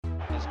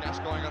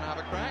Gascoigne going to have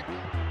a crack?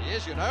 He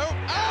is, you know.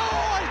 Oh,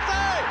 I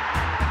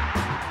say!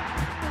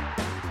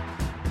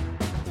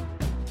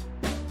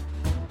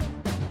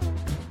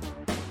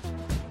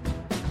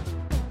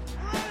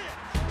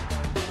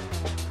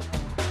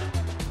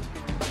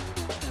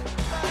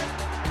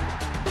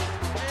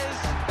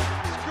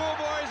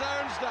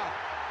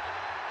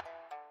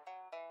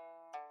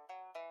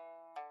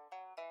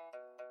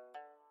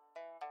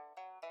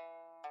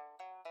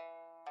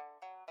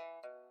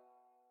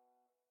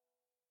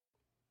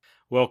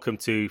 Welcome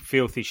to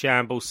Filthy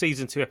Shambles,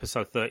 Season 2,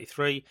 Episode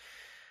 33.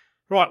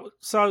 Right,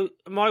 so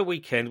my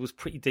weekend was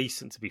pretty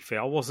decent, to be fair.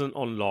 I wasn't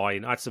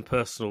online. I had some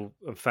personal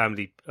and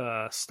family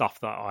stuff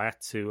that I had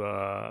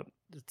to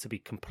be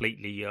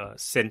completely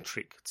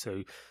centric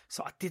to.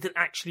 So I didn't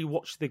actually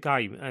watch the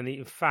game. And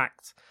in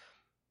fact,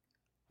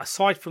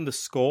 aside from the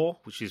score,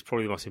 which is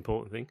probably the most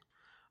important thing,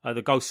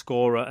 the goal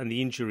scorer and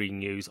the injury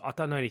news, I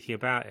don't know anything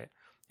about it.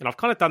 And I've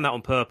kind of done that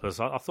on purpose.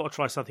 I thought I'd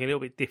try something a little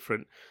bit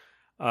different.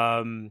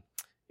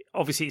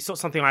 Obviously, it's not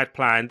something I had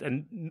planned,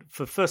 and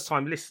for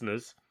first-time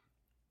listeners,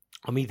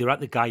 I'm either at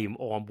the game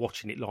or I'm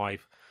watching it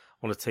live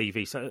on a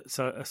TV.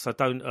 So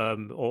don't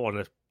or on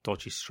a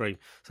dodgy stream.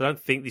 So don't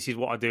think this is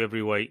what I do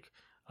every week.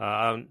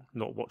 I don't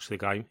not watch the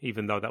game,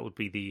 even though that would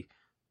be the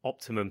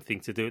optimum thing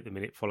to do at the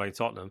minute following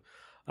Tottenham.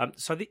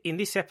 In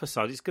this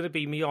episode, it's going to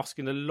be me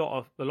asking a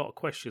lot of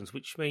questions,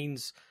 which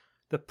means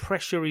the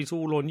pressure is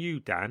all on you,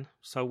 Dan.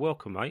 So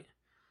welcome, mate.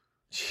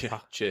 Yeah,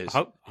 cheers. I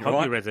hope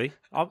you're ready.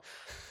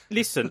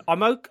 Listen,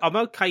 I'm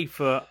okay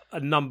for a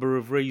number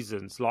of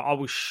reasons. Like, I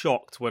was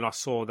shocked when I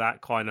saw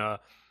that kind of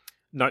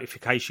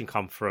notification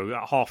come through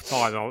at half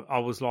time. I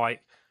was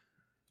like,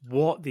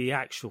 what the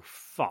actual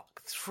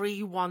fuck?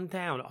 3-1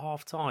 down at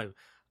half time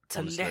to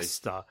Honestly.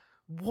 Leicester.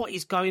 What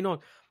is going on?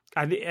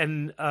 And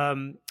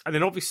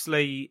then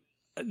obviously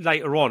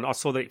later on, I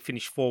saw that it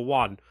finished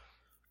 4-1.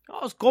 I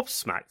was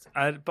gobsmacked.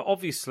 But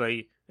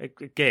obviously,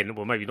 again,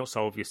 well, maybe not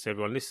so obvious to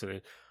everyone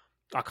listening,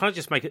 I kind of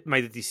just made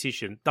a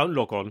decision. Don't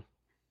log on.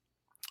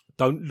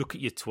 Don't look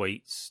at your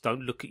tweets.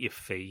 Don't look at your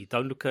feed.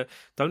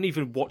 Don't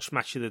even watch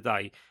Match of the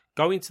Day.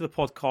 Go into the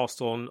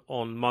podcast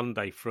on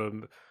Monday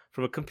from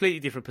a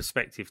completely different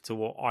perspective to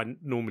what I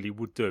normally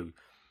would do,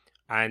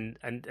 and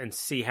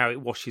see how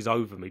it washes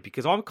over me,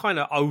 because I'm kind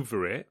of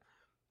over it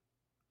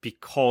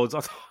because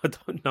I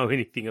don't know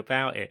anything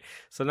about it.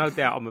 So no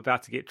doubt I'm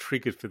about to get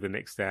triggered for the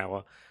next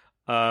hour.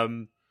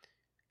 Where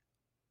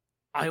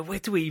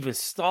do we even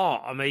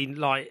start? I mean,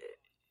 like,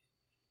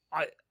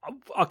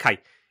 okay.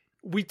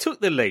 We took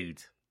the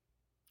lead,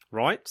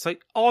 right? So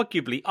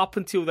arguably, up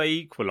until they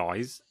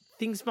equalised,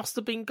 things must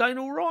have been going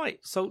all right.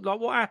 So, like,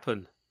 what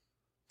happened?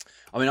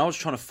 I mean, I was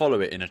trying to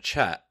follow it in a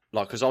chat,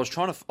 like, because I was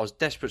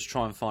desperate to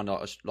try and find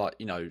out, like,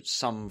 you know,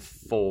 some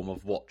form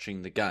of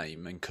watching the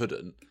game, and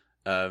couldn't.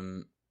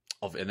 And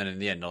then in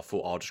the end, I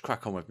thought I'll just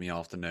crack on with my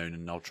afternoon,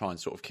 and I'll try and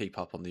sort of keep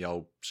up on the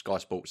old Sky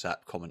Sports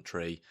app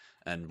commentary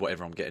and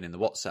whatever I'm getting in the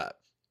WhatsApp.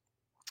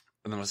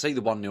 And then I see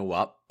the 1-0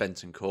 up,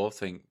 Bentancur,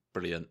 think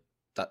brilliant.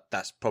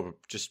 That's probably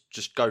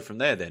just go from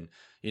there then.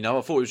 You know,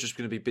 I thought it was just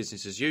going to be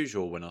business as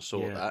usual when I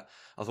saw that.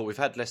 I thought we've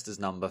had Leicester's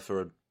number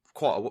for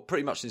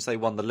pretty much since they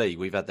won the league.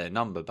 We've had their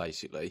number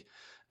basically,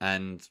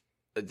 and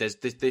this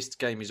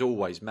game is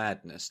always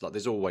madness. Like,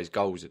 there's always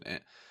goals in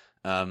it.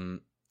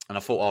 And I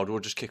thought, we'll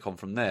just kick on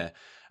from there.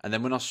 And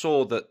then when I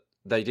saw that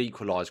they'd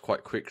equalised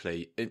quite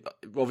quickly,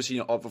 obviously,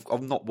 you know,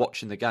 I'm not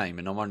watching the game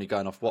and I'm only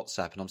going off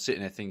WhatsApp, and I'm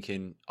sitting there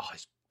thinking,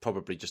 it's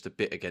probably just a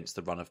bit against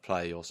the run of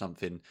play or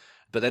something.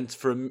 But then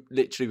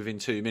literally within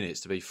 2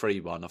 minutes to be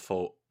 3-1, I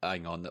thought,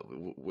 hang on,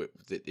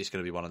 it's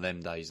going to be one of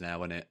them days now,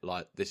 isn't it?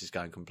 Like, this is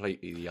going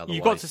completely the other way.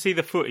 You got to see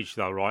the footage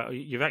though, right?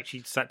 You've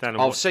actually sat down and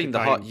watched the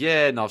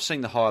game. I've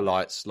seen the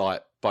highlights,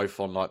 like, both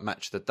on, like,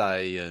 Match of the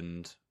Day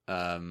and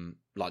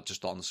like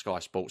just on the Sky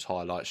Sports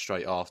highlights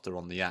straight after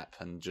on the app,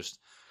 and just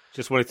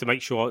wanted to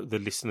make sure the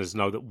listeners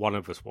know that one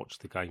of us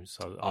watched the game.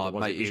 So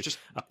mate, it's just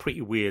a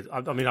pretty weird.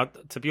 I mean,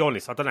 to be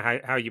honest, I don't know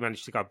how you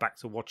managed to go back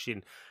to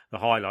watching the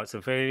highlights.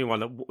 And for anyone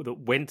that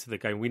went to the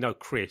game, we know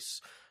Chris,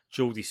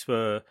 Geordie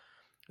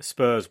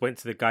Spurs went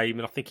to the game,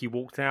 and I think he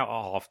walked out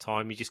at half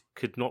time. He just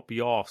could not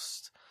be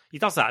asked. He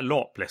does that a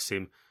lot, bless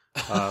him.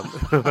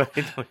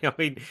 I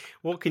mean,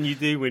 what can you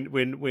do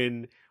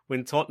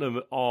when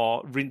Tottenham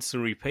are rinse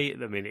and repeat at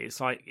the minute? It's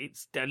like,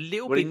 it's a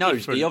little bit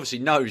different. He obviously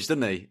knows,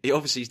 doesn't he? He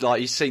obviously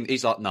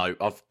he's like, no,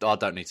 I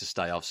don't need to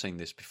stay. I've seen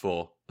this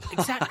before.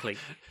 Exactly.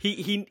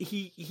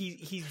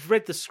 He's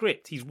read the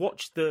script. He's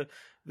watched the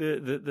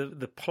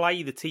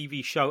play, the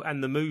TV show,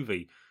 and the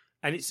movie,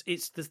 and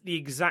it's the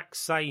exact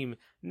same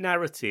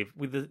narrative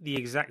with the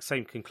exact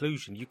same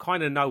conclusion. You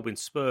kind of know when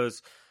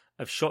Spurs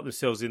have shot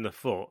themselves in the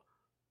foot.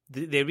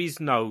 There is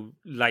no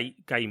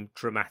late game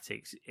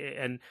dramatics,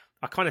 and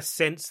I kind of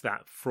sense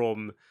that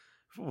from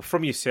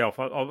yourself.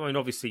 I mean,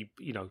 obviously,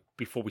 you know,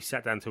 before we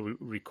sat down to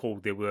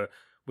record, we're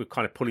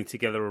kind of pulling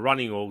together a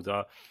running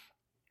order,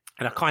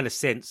 and I kind of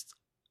sensed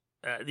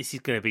this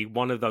is going to be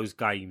one of those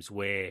games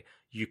where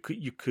you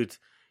could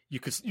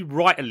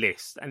write a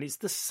list, and it's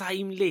the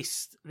same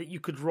list that you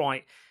could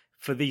write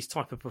for these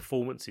type of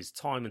performances,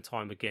 time and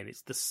time again.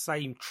 It's the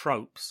same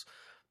tropes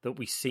that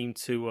we seem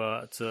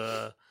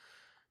to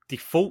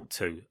default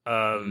to.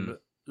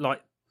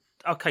 Like,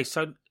 okay,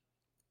 so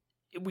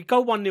we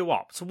go 1-0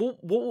 up. So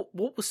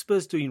what was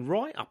Spurs doing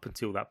right up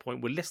until that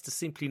point? Were Leicester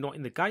simply not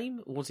in the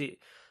game? Was it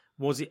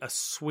a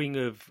swing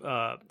of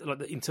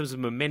like in terms of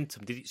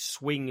momentum? Did it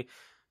swing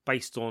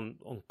based on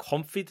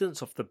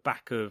confidence off the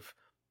back of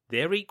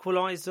their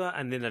equaliser,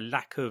 and then a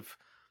lack of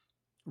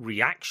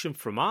reaction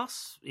from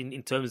us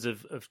in terms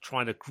of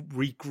trying to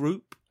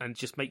regroup and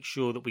just make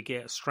sure that we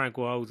get a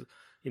stranglehold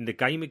in the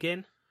game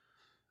again?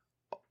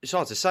 It's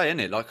hard to say, isn't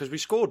it? Like, because we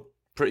scored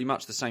pretty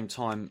much the same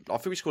time. I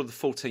think we scored the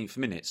 14th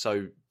minute,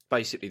 so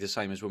basically the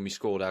same as when we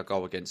scored our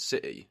goal against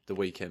City the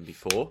weekend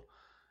before.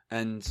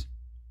 And,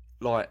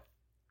 like,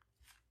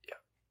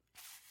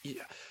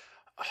 yeah,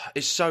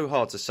 it's so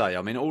hard to say.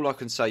 I mean, all I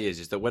can say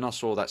is that when I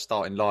saw that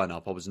starting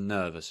lineup, I was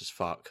nervous as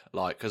fuck.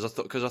 Like, because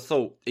I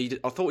thought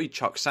he'd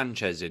chuck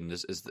Sanchez in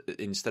as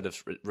instead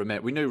of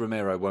Romero. We knew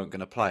Romero weren't going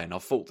to play, and I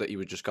thought that he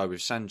would just go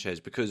with Sanchez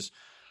because,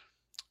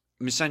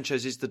 I mean,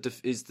 Sanchez is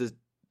the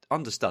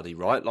understudy,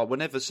 right? Like,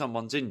 whenever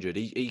someone's injured,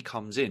 he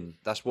comes in.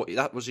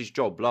 That was his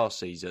job last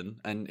season,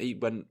 and he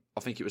went.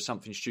 I think it was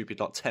something stupid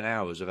like 10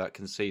 hours without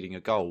conceding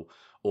a goal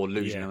or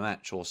losing a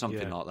match or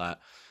something like that.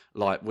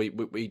 Like,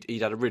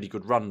 he'd had a really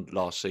good run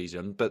last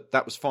season, but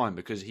that was fine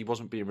because he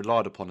wasn't being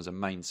relied upon as a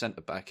main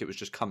centre-back. It was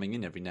just coming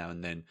in every now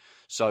and then.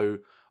 So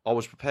I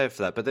was prepared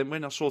for that. But then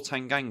when I saw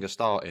Tanganga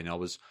starting, I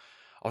was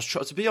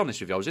to be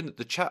honest with you, I was in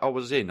the chat I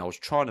was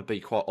trying to be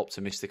quite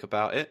optimistic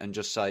about it and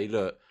just say,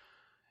 look,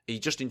 he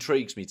just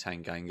intrigues me,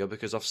 Tanganga,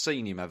 because I've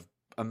seen him have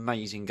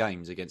amazing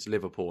games against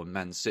Liverpool and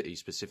Man City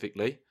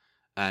specifically.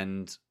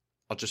 And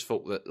I just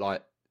thought that,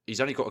 like, he's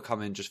only got to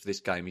come in just for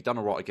this game. He done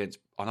all right against...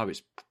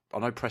 I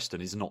know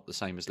Preston is not the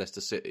same as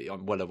Leicester City.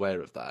 I'm well aware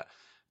of that.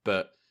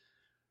 But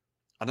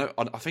I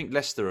think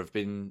Leicester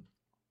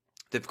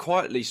they've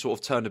quietly sort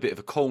of turned a bit of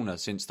a corner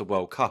since the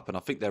World Cup, and I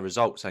think their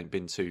results ain't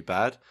been too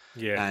bad.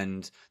 Yeah.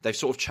 And they've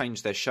sort of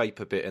changed their shape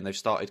a bit, and they've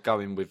started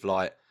going with,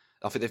 like,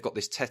 I think they've got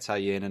this Tete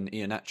in, and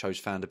Iheanacho's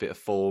found a bit of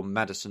form.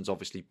 Maddison's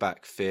obviously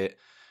back fit,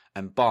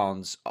 and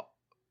Barnes,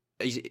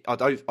 I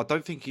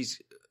don't think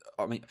he's...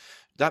 I mean,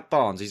 that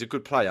Barnes, he's a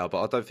good player,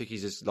 but I don't think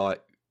he's as,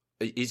 like...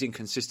 His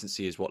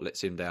inconsistency is what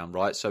lets him down,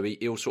 right? So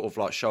he'll sort of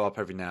like show up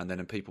every now and then,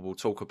 and people will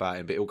talk about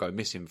him, but he'll go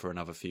missing for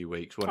another few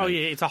weeks. Oh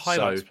yeah, it's a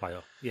highlights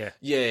player. Yeah,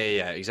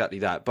 exactly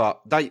that.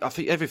 But I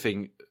think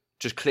everything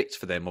just clicked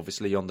for them,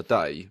 obviously, on the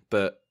day.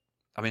 But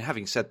I mean,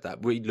 having said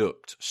that, we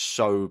looked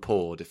so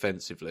poor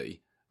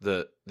defensively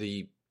that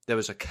there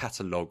was a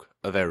catalogue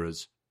of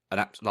errors,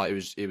 and like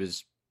it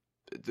was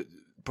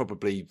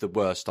probably the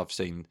worst I've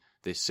seen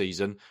this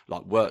season.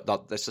 Like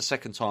that's the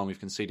second time we've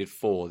conceded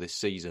 4 this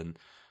season.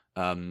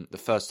 The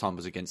first time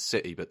was against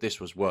City, but this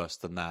was worse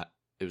than that.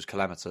 It was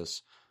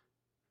calamitous.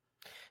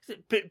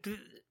 But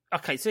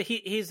okay, so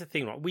here's the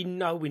thing, right? We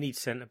know we need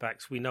centre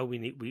backs. We know we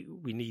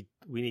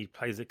need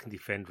players that can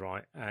defend,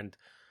 right? And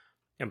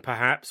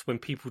perhaps when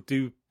people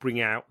do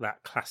bring out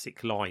that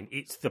classic line,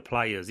 it's the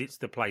players.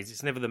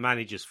 It's never the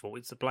manager's fault.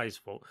 It's the players'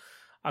 fault.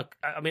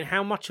 I mean,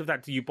 how much of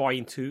that do you buy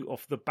into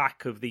off the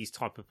back of these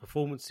type of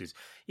performances?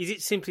 Is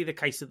it simply the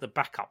case that the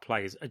backup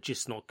players are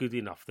just not good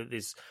enough?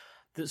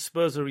 That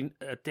Spurs are in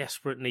a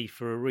desperate need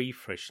for a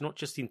refresh, not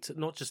just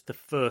the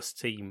first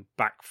team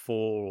back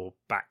 4 or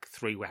back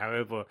 3,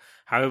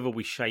 however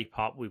we shape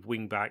up with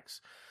wing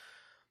backs.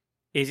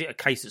 Is it a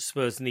case that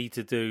Spurs need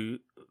to do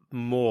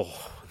more?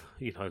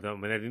 You know, I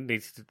mean,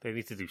 they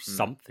need to do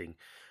something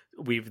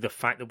with the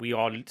fact that we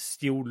are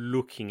still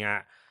looking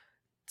at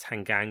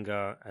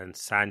Tanganga and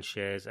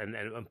Sanchez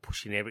and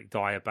pushing Eric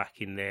Dyer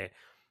back in there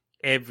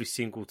every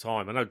single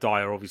time. I know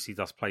Dyer obviously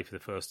does play for the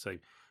first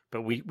team,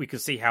 but we can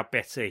see how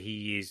better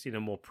he is in a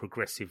more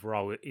progressive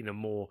role, in a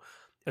more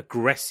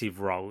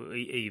aggressive role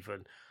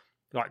even.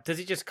 Like, does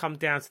it just come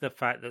down to the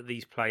fact that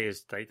these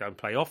players, they don't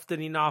play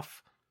often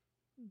enough?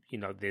 You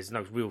know, there's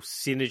no real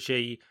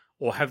synergy,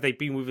 or have they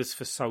been with us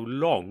for so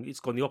long, it's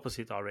gone the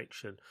opposite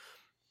direction?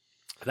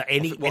 That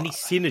any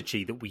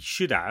synergy that we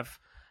should have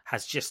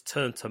has just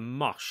turned to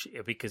mush,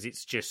 because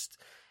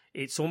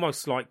it's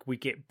almost like we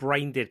get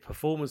brain dead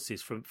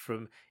performances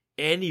from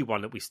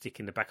anyone that we stick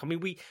in the back. I mean,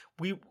 we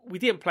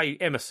didn't play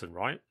Emerson,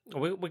 right?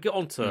 We'll get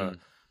on to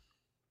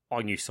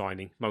our new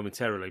signing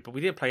momentarily, but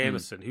we didn't play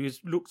Emerson, who has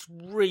looked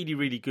really,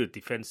 really good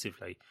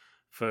defensively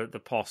for the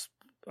past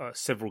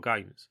several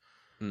games.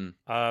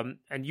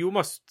 And you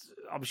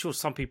I'm sure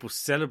some people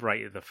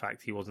celebrated the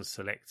fact he wasn't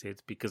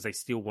selected because they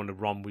still want to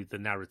run with the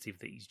narrative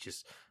that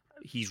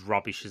he's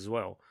rubbish as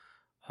well.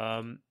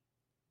 And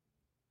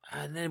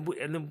then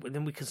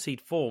we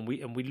concede 4,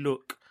 and we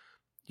look,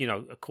 you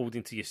know,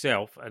 according to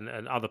yourself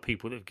and other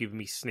people that have given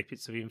me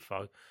snippets of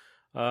info,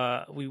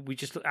 we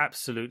just look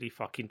absolutely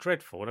fucking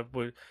dreadful.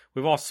 And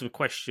we've asked some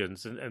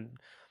questions, and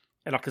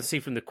I can see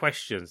from the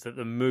questions that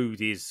the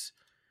mood is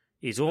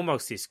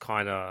almost this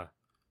kind of,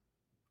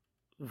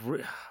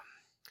 I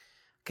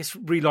guess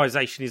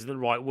realization isn't the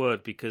right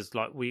word, because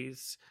like we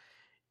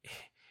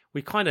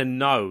we kind of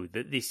know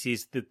that this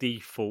is the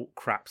default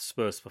crap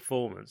Spurs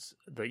performance,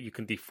 that you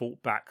can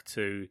default back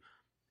to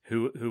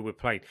who we're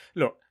playing.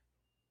 Look,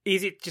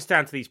 is it just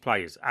down to these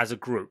players as a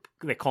group?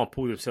 They can't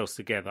pull themselves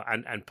together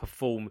and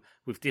perform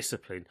with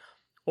discipline,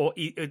 or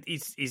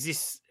is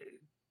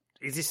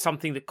this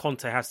something that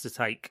Conte has to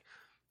take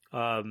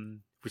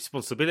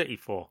responsibility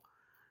for,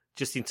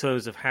 just in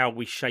terms of how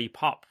we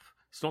shape up?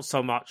 It's not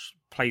so much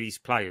play these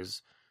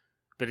players,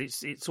 but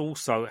it's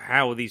also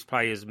how are these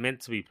players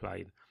meant to be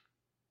played.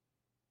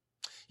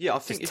 Yeah, I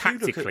think just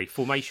tactically,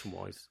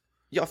 formation-wise.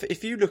 Yeah,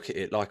 if you look at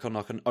it like on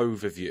like an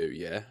overview,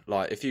 yeah,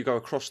 like if you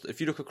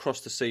look across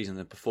the season,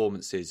 the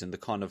performances and the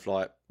kind of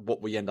like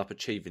what we end up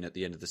achieving at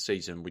the end of the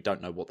season, we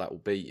don't know what that will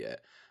be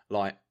yet.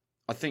 Like,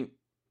 I think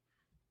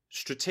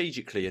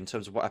strategically, in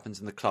terms of what happens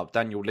in the club,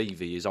 Daniel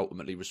Levy is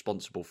ultimately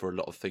responsible for a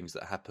lot of things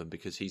that happen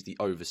because he's the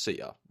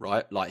overseer,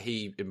 right? Like,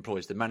 he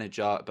employs the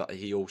manager, but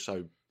he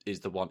also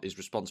is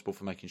responsible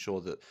for making sure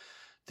that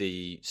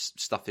the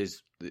stuff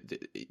is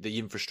the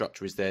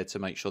infrastructure is there to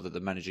make sure that the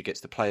manager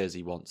gets the players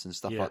he wants and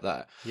stuff like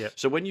that. Yeah.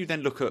 So when you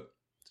then look at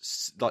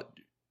like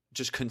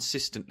just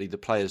consistently the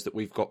players that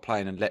we've got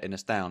playing and letting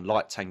us down,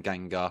 like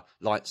Tanganga,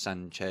 like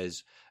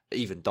Sanchez,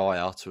 even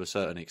Dyer to a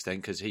certain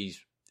extent, because he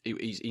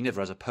never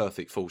has a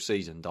perfect full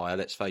season. Dyer,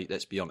 let's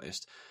be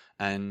honest,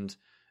 and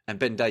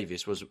Ben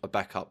Davies was a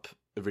backup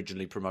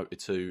originally promoted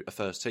to a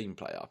first team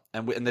player,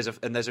 and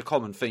there's a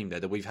common theme there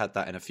that we've had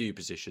that in a few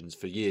positions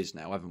for years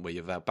now, haven't we?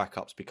 Of our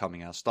backups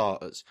becoming our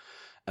starters,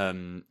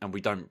 and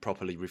we don't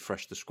properly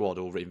refresh the squad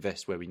or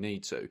reinvest where we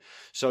need to.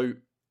 So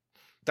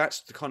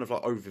that's the kind of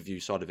like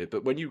overview side of it.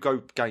 But when you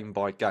go game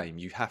by game,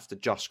 you have to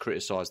just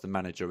criticise the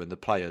manager and the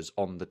players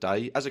on the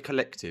day as a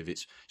collective.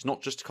 It's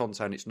not just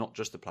Conte and it's not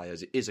just the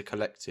players. It is a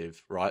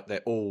collective, right?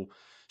 They're all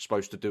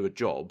supposed to do a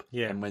job,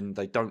 and when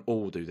they don't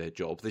all do their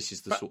job, this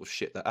is the sort of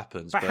shit that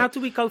happens. But how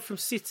do we go from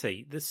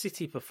the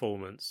City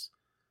performance,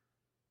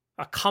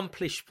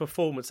 accomplished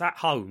performance at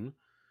home,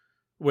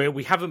 where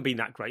we haven't been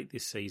that great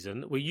this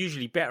season? We're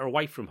usually better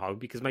away from home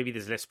because maybe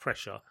there's less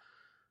pressure,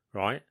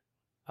 right?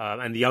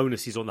 And the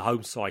onus is on the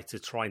home side to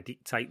try and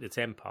dictate the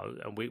tempo.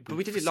 And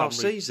we did it last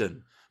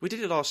season. We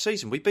did it last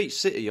season. We beat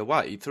City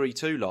away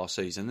 3-2 last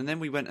season, and then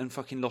we went and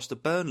fucking lost to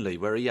Burnley,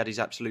 where he had his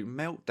absolute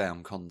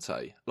meltdown,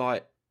 Conte.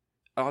 Like,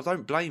 I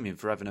don't blame him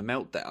for having a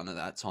meltdown at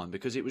that time,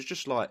 because it was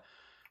just like,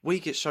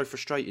 we get so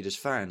frustrated as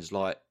fans.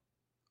 Like,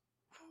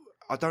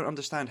 I don't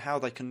understand how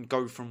they can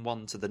go from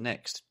one to the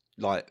next,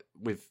 like,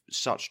 with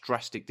such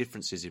drastic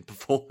differences in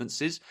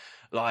performances.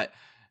 Like,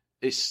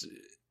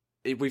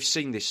 we've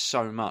seen this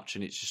so much,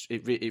 and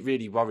it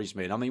really worries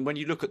me. And I mean, when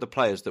you look at the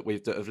players that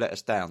have let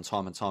us down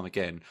time and time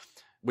again,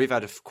 we've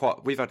had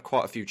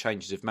quite a few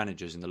changes of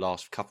managers in the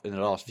last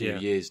few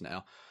years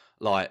now.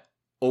 Like,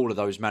 all of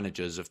those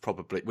managers have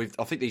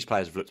I think these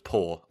players have looked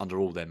poor under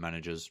all their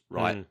managers,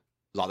 right?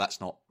 Like,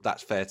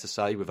 that's fair to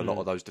say with a lot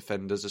of those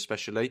defenders,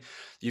 especially.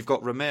 You've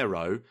got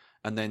Romero,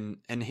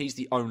 and he's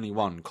the only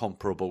one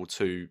comparable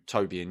to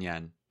Toby and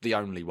Jan, the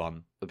only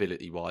one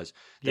ability-wise.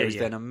 There is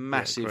then a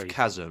massive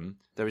chasm.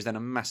 There is then a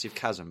massive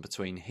chasm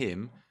between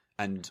him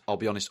and, I'll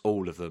be honest,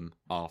 all of them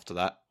after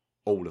that.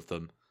 All of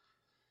them.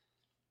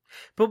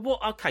 But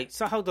what? Okay,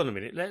 so hold on a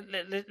minute.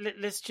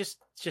 Let's just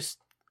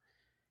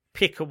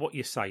pick at what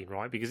you're saying,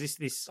 right? Because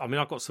this. I mean,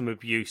 I got some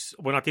abuse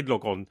when I did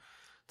log on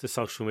to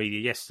social media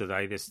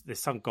yesterday. There's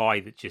some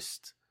guy that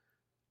just,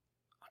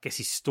 I guess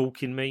he's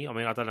stalking me. I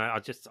mean, I don't know.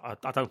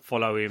 I don't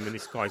follow him, and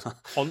this guy's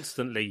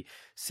constantly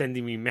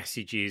sending me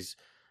messages.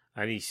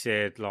 And he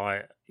said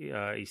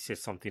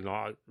something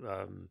like,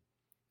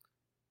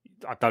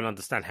 I don't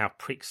understand how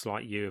pricks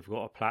like you have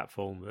got a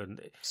platform.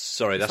 And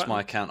sorry, that's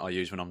my account I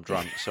use when I'm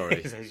drunk. Sorry,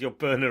 it's your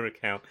burner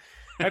account.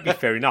 That'd be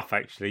fair enough,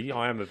 actually.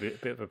 I am a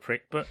bit of a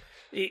prick, but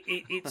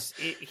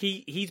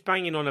he's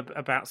banging on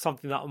about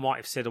something that I might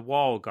have said a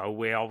while ago,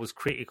 where I was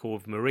critical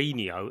of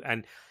Mourinho,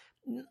 and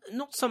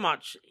not so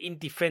much in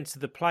defence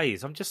of the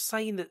players. I'm just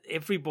saying that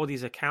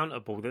everybody's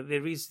accountable. That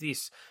there is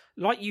this,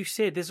 like you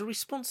said, there's a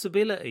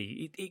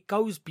responsibility. It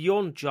goes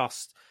beyond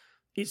just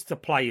it's the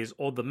players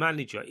or the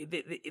manager.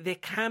 There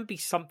can be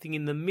something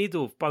in the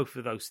middle of both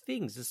of those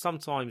things, and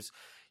sometimes,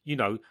 you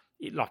know,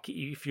 like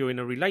if you're in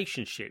a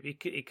relationship,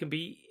 it can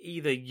be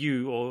either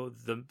you or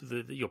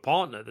your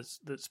partner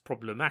that's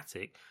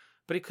problematic,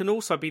 but it can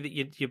also be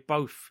that you're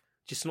both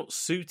just not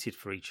suited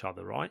for each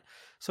other, right?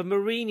 So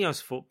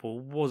Mourinho's football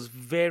was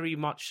very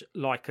much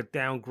like a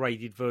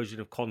downgraded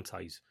version of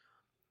Conte's.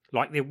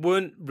 Like, there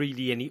weren't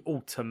really any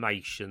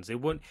automations.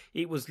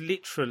 It was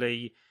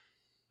literally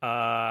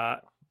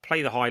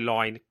play the high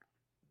line,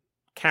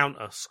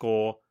 counter,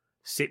 score,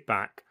 sit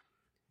back.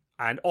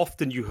 And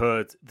often you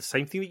heard the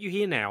same thing that you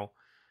hear now.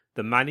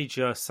 The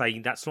manager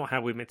saying that's not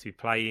how we're meant to be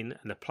playing,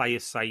 and the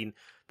players saying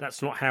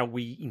that's not how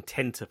we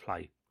intend to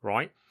play,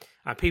 right?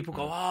 And people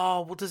go,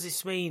 oh, what does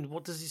this mean?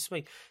 What does this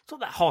mean? It's not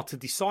that hard to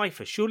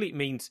decipher. Surely it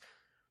means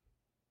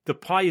the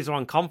players are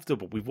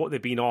uncomfortable with what they're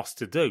being asked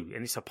to do.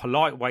 And it's a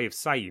polite way of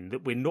saying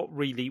that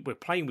we're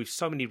playing with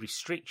so many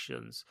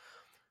restrictions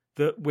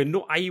that we're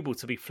not able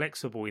to be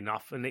flexible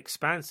enough and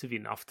expansive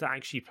enough to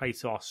actually play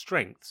to our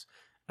strengths.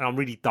 And I'm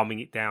really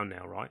dumbing it down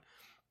now, right?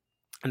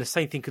 And the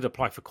same thing could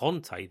apply for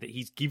Conte, that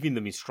he's giving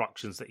them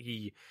instructions that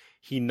he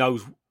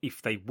knows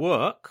if they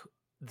work,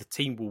 the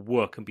team will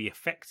work and be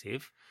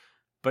effective,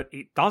 but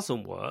it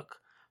doesn't work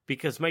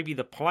because maybe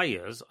the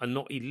players are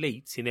not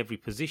elite in every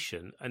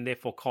position and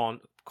therefore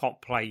can't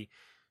play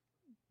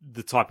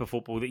the type of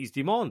football that he's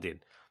demanding.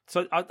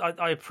 So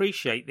I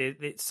appreciate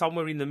that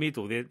somewhere in the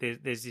middle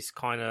there's this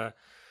kind of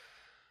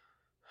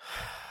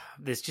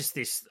there's just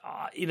this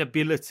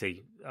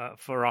inability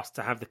for us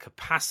to have the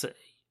capacity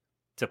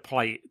to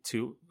play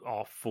to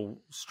our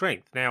full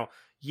strength. Now,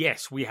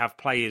 yes, we have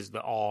players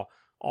that are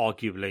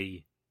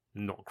arguably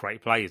not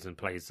great players and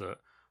players that,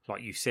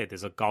 like you said,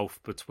 there's a gulf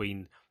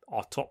between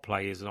our top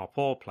players and our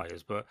poor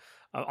players. But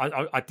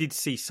I did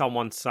see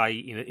someone say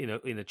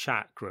in a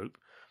chat group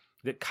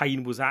that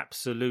Kane was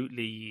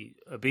absolutely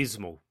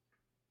abysmal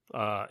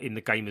in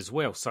the game as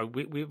well. So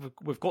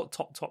we've got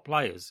top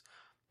players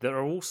that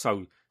are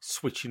also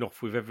switching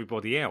off with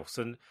everybody else,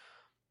 and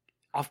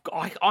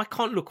I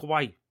can't look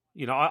away.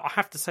 You know, I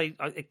have to say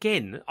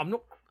again, I'm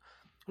not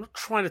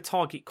trying to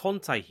target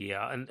Conte here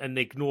and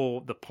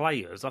ignore the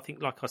players. I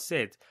think, like I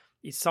said,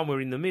 it's somewhere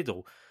in the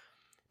middle.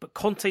 But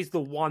Conte's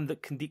the one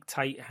that can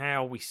dictate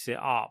how we set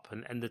up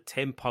and the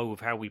tempo of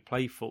how we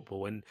play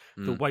football and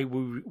the way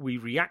we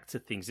react to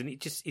things. And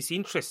it's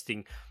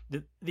interesting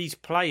that these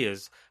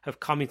players have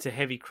come into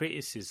heavy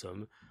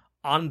criticism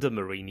under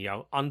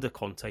Mourinho, under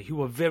Conte,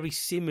 who are very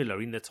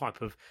similar in the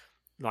type of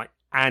like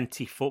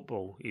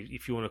anti-football,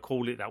 if you want to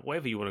call it that,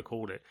 whatever you want to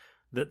call it,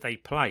 that they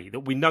play, that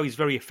we know is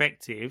very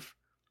effective.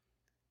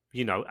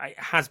 You know, it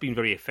has been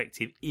very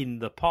effective in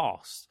the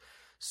past.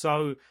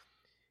 So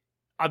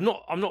I'm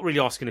not really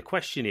asking a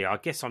question here. I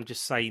guess I'm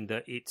just saying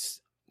that it's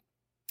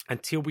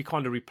until we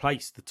kind of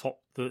replace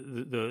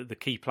the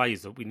key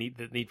players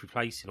that need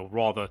replacing, or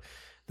rather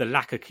the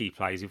lack of key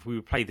players. If we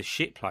would play the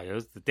shit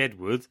players, the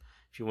deadwood,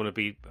 if you want to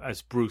be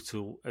as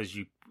brutal as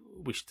you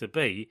wish to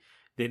be,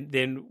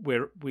 then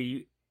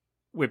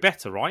we're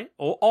better, right?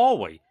 Or are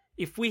we?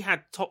 If we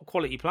had top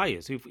quality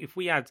players, if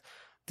we had,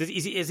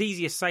 is it as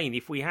easy as saying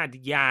if we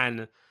had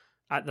Jan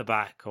at the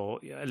back or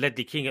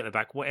Ledley King at the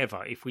back,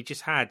 whatever, if we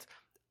just had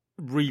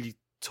really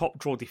top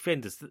draw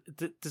defenders,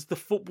 does the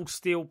football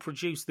still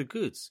produce the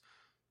goods?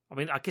 I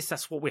mean, I guess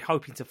that's what we're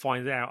hoping to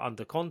find out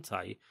under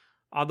Conte.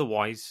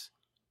 Otherwise,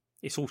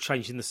 it's all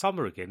changed in the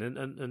summer again,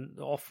 and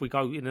off we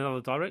go in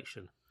another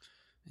direction.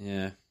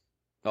 Yeah.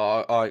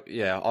 I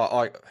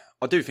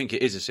do think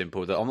it is as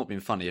simple that I'm not being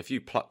funny. If you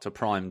plucked a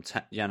prime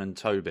Jan and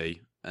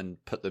Toby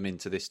and put them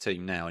into this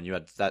team now, and you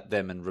had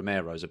them and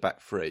Romero as a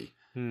back three,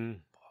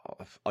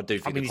 I do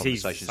think the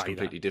conversation is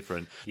completely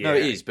different. Yeah, no,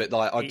 it is, but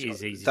like it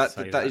is easy to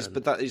say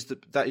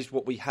that is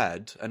what we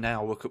had, and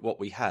now look at what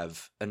we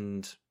have,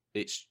 and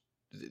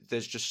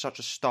there's just such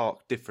a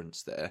stark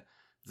difference there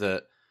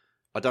that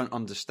I don't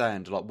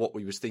understand like what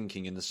we was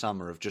thinking in the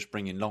summer of just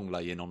bringing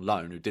Longley in on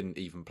loan, who didn't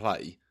even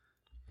play,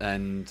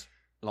 and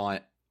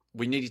like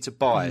we needed to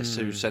buy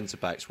two centre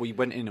backs. We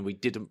went in and we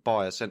didn't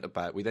buy a centre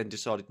back. We then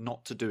decided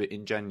not to do it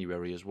in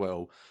January as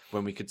well,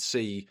 when we could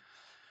see.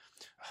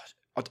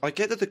 I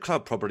get that the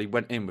club probably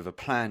went in with a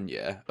plan,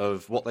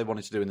 of what they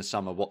wanted to do in the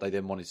summer, what they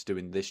then wanted to do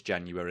in this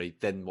January,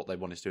 then what they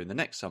wanted to do in the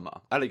next summer.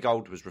 Ali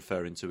Gold was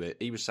referring to it.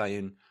 He was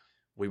saying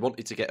we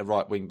wanted to get a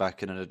right wing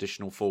back and an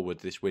additional forward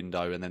this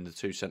window, and then the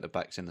two centre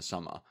backs in the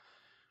summer.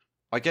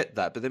 I get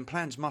that, but then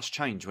plans must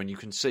change when you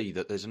can see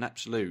that there's an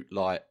absolute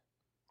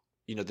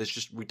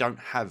we don't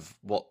have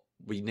what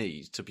we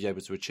need to be able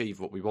to achieve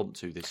what we want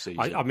to this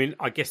season. I mean,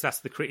 I guess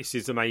that's the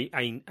criticism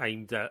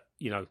aimed at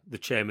the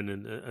chairman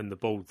and the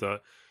board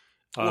that.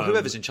 Well,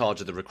 whoever's in charge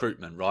of the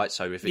recruitment, right?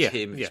 So if it's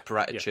him, if it's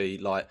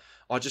Paratici,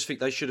 I just think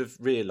they should have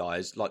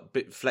realised,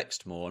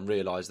 flexed more and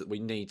realised that we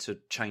need to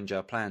change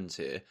our plans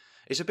here.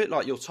 It's a bit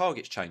like your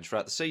targets change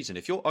throughout the season.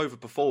 If you're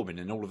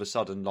overperforming and all of a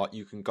sudden,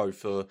 you can go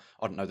for,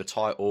 I don't know, the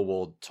title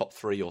or top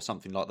three or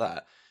something like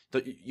that,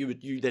 that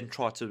you then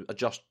try to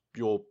adjust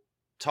your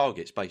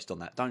targets based on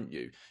that, don't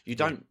you? You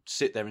don't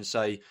sit there and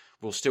say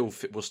we'll still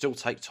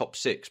take top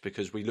six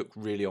because we look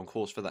really on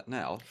course for that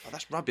now.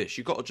 That's rubbish.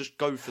 You've got to just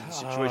go for the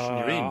situation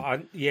you're in.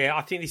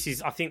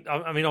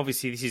 I mean,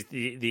 obviously this is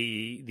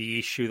the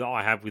issue that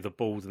I have with the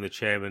board and the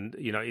chairman.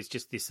 You know, it's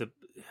just this.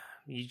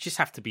 You just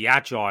have to be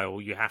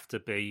agile. You have to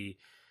be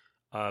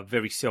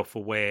very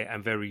self-aware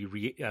and very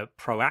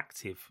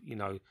proactive. You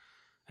know,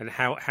 and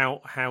how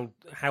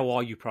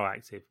are you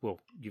proactive? Well,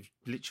 you've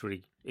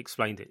literally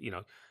explained it. You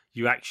know.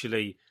 You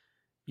actually,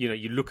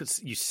 you look at,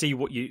 you see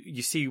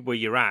you see where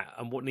you're at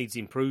and what needs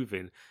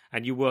improving,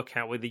 and you work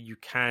out whether you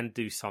can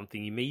do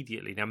something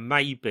immediately. Now,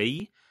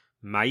 maybe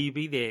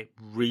they're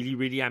really,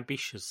 really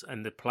ambitious,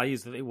 and the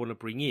players that they want to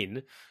bring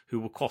in, who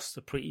will cost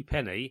a pretty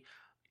penny,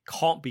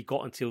 can't be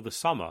got until the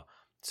summer.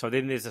 So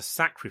then there's a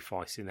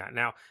sacrifice in that.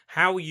 Now,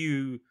 how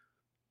you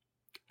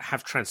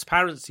have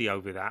transparency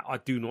over that, I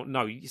do not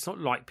know. It's not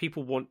like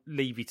people want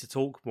Levy to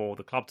talk more,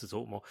 the club to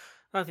talk more.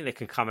 I don't think they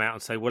can come out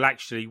and say, well,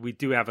 actually, we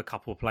do have a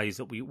couple of players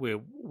that we're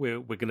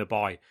going to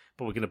buy,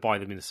 but we're going to buy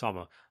them in the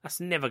summer. That's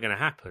never going to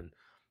happen.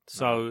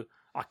 So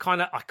I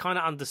kind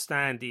of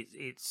understand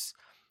it's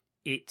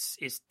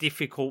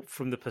difficult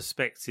from the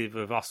perspective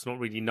of us not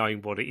really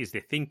knowing what it is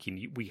they're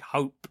thinking. We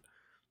hope.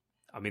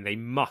 I mean, they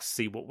must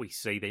see what we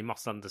see. They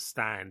must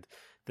understand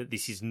that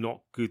this is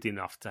not good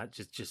enough to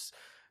just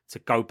to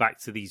go back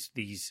to these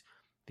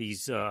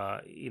these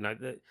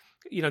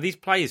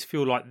players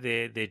feel like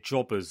they're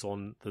jobbers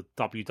on the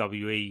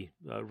WWE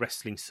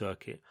wrestling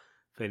circuit.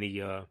 If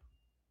any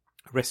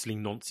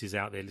wrestling nonces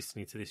out there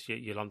listening to this,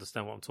 you'll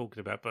understand what I'm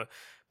talking about. But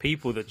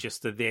people that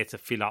just are there to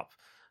fill up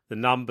the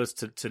numbers,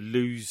 to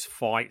lose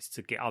fights,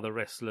 to get other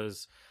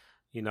wrestlers,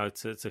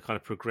 to kind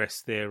of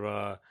progress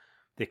their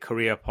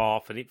career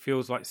path. And it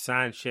feels like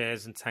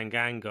Sanchez and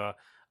Tanganga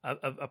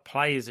are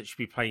players that should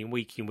be playing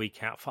week in,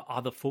 week out for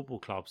other football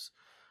clubs.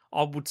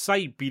 I would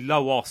say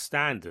below our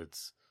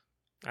standards.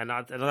 And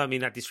I don't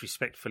mean that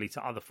disrespectfully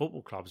to other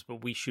football clubs,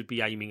 but we should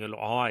be aiming a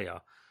lot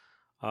higher.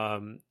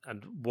 And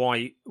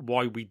why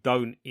we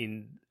don't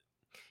in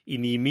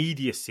the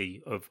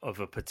immediacy of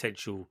a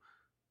potential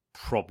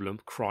problem,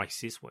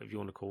 crisis, whatever you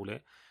want to call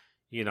it,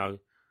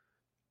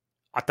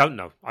 I don't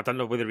know. I don't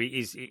know whether it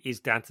is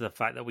down to the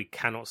fact that we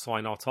cannot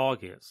sign our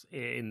targets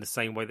in the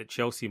same way that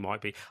Chelsea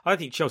might be. I don't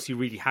think Chelsea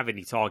really have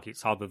any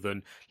targets other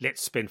than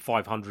let's spend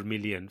 500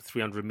 million,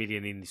 300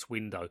 million in this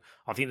window.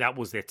 I think that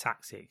was their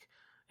tactic.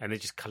 And they're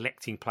just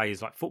collecting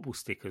players like football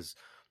stickers.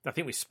 I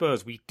think with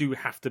Spurs, we do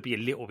have to be a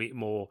little bit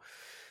more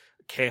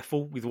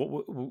careful with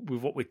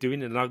what we're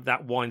doing. And I know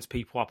that winds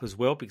people up as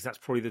well, because that's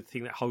probably the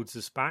thing that holds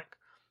us back.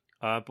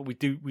 But we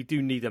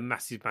do need a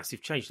massive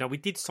change. Now, we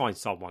did sign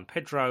someone.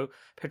 Pedro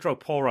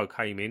Porro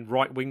came in,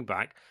 right wing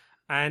back.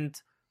 And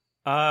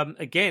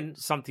again,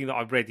 something that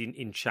I read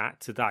in chat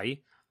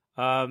today,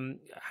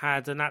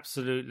 had an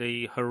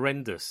absolutely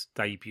horrendous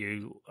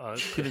debut.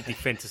 Couldn't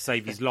defend to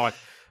save his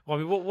life. I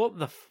mean, what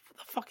the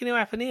fucking hell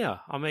happened here?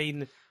 I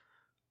mean...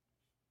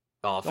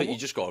 Oh, I think you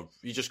just got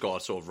to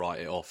sort of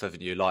write it off,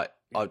 haven't you? Like,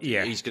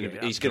 he's going to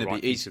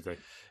be.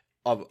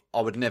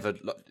 I would never.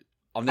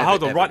 I'm never.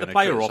 Hold on, write the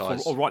player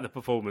off or write the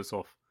performance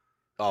off.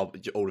 Oh,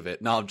 all of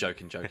it. No, I'm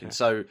joking.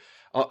 So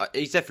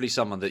he's definitely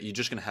someone that you're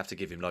just going to have to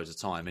give him loads of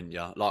time, isn't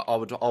you? Like I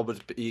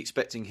would be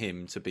expecting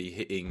him to be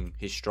hitting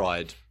his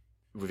stride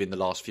within the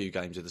last few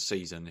games of the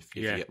season, if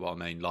you get what I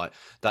mean. Like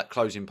that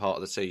closing part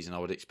of the season, I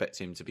would expect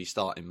him to be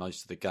starting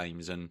most of the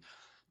games and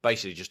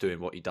basically just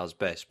doing what he does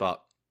best.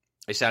 But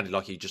it sounded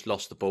like he just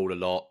lost the ball a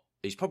lot.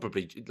 He's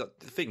probably... The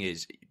thing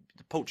is,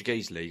 the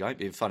Portuguese league, I ain't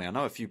being funny, I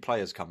know a few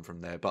players come from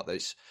there, but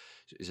there's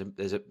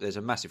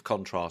a massive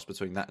contrast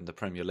between that and the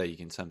Premier League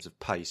in terms of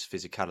pace,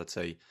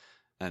 physicality,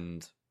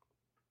 and,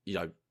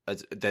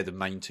 they're the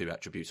main two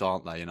attributes,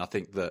 aren't they? And I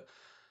think that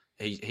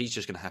he's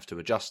just going to have to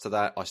adjust to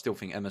that. I still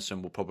think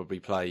Emerson will probably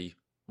play...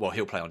 Well,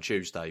 he'll play on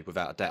Tuesday,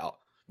 without a doubt,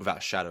 without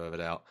a shadow of a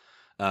doubt.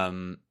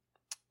 And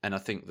I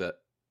think that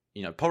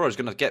Porro's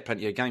going to get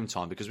plenty of game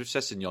time because with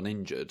Sessegnon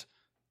injured,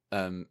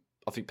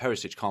 I think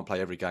Perisic can't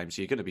play every game,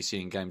 so you're going to be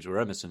seeing games where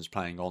Emerson's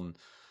playing on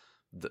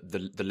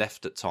the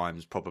left at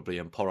times, probably,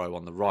 and Porro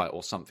on the right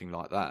or something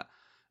like that.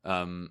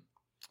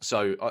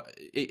 So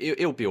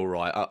it'll be all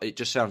right. It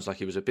just sounds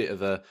like it was a bit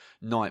of a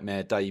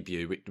nightmare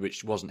debut,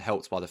 which wasn't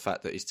helped by the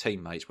fact that his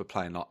teammates were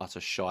playing like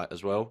utter shite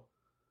as well.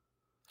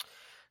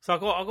 So I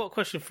got a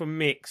question from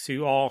Mix,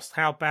 who asked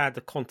how bad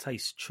the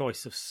Conte's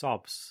choice of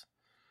subs.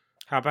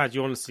 How bad do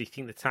you honestly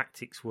think the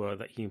tactics were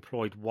that he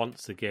employed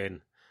once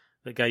again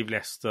that gave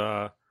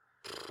Leicester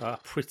a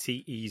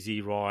pretty easy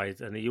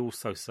ride? And he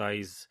also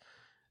says,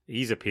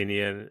 his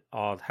opinion,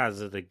 I'd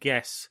hazard a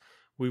guess,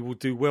 we will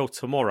do well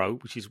tomorrow,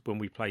 which is when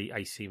we play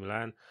AC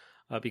Milan,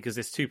 because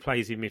there's two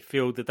players in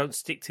midfield that don't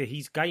stick to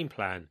his game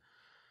plan.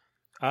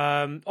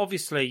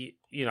 Obviously,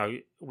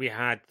 we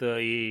had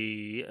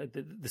the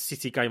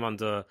City game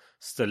under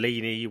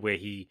Stellini where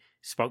he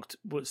spoke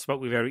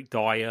with Eric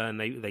Dyer, and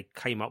they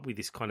came up with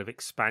this kind of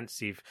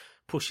expansive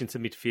push into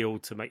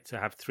midfield to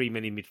have three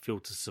men in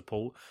midfield to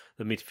support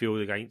the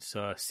midfield against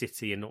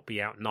City and not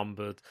be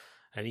outnumbered.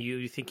 And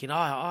you're thinking,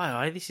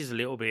 this is a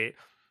little bit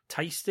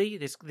tasty.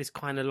 This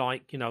kind of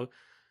like,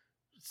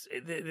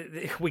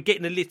 we're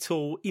getting a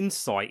little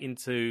insight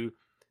into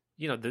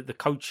the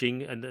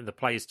coaching and the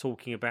players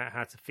talking about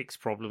how to fix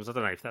problems. I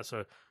don't know if that's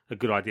a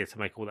good idea to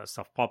make all that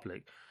stuff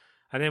public.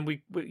 And then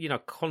we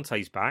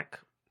Conte's back.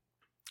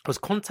 Was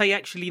Conte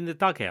actually in the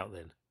dugout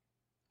then?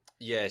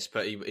 Yes,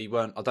 but he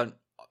weren't. I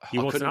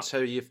couldn't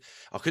tell you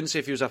I couldn't see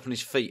if he was up on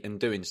his feet and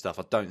doing stuff.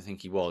 I don't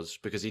think he was,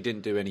 because he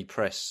didn't do any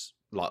press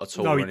at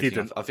all. No, he anything.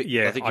 didn't. I think he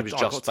was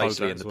just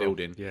basically in the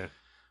building. Yeah.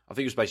 I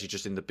think he was basically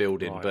just in the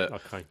building. Right, but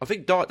okay. I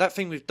think that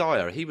thing with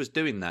Dyer, he was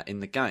doing that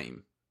in the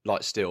game.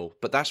 Still,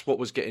 but that's what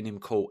was getting him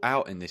caught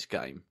out in this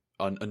game,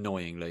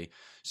 annoyingly.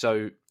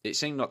 So it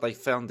seemed like they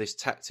found this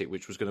tactic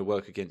which was going to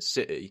work against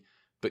City,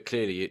 but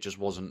clearly it just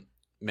wasn't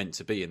meant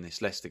to be in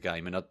this Leicester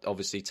game. And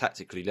obviously,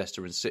 tactically,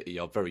 Leicester and City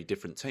are very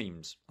different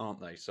teams,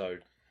 aren't they? So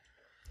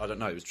I don't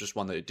know. It was just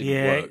one that it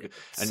didn't work,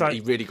 and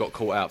he really got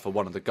caught out for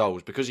one of the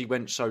goals because he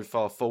went so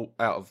far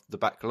out of the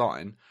back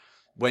line.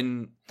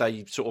 When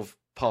they sort of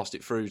passed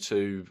it through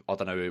to, I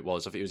don't know who it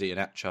was. I think it was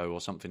Iheanacho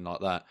or something like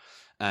that,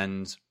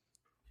 and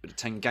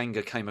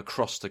Tanganga came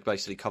across to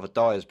basically cover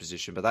Dyer's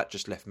position, but that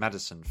just left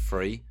Maddison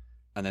free,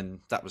 and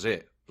then that was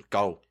it.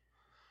 Goal.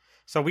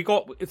 So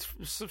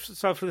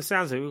so for the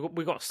sounds of it,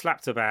 we got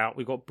slapped about,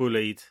 we got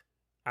bullied,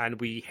 and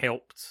we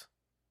helped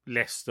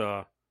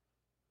Leicester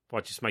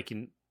by just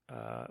making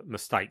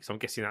mistakes. I'm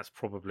guessing that's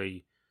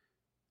probably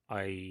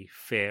a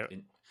fair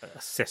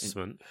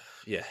assessment.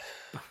 Yeah,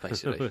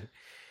 basically.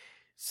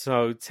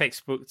 So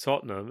textbook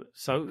Tottenham.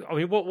 So I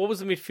mean, what was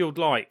the midfield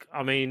like?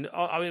 I mean,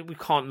 we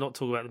can't not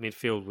talk about the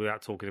midfield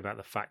without talking about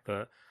the fact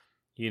that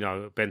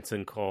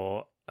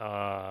Bentancur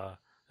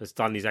has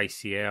done his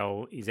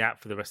A.C.Hell. He's out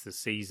for the rest of the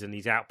season.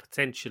 He's out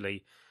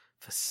potentially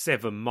for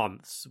 7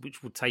 months,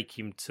 which will take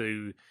him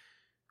to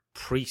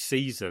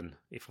pre-season,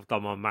 if I've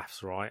done my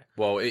maths right.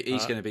 Well,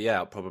 he's going to be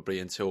out probably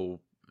until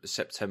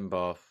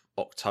September,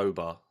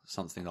 October,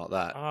 something like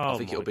that. I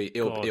think it'll be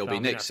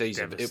next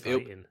season.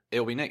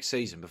 It'll be next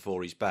season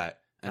before he's back.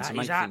 And that to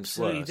make is things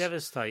absolutely worse,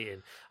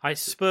 devastating.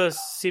 Spurs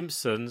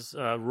Simpsons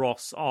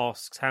Ross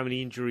asks how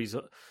many injuries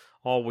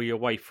are we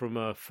away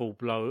from full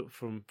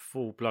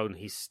blown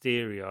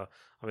hysteria.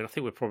 I mean, I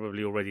think we're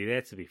probably already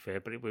there, to be fair,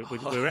 but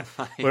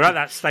we're at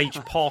that stage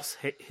past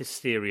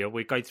hysteria.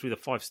 We're going through the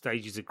 5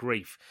 stages of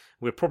grief.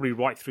 We're probably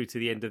right through to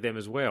the end of them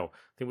as well.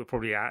 I think we're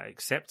probably at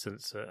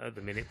acceptance at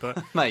the minute.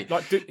 But mate,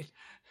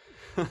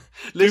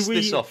 list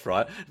this off,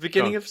 right? The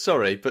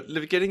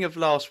beginning of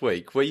last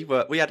week, we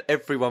had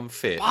everyone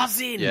fit.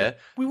 Buzzing. Yeah,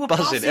 we were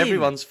buzzing.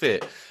 Everyone's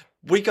fit.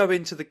 We go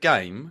into the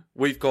game.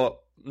 We've got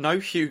no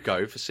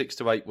Hugo for 6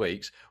 to 8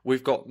 weeks.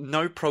 We've got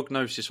no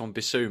prognosis on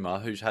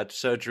Bissouma, who's had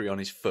surgery on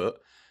his foot.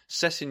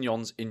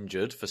 Sessegnon's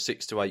injured for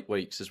 6 to 8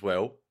 weeks as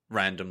well,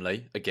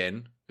 randomly,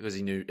 again, because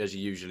he knew, as he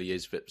usually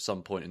is at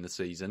some point in the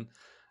season.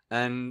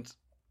 And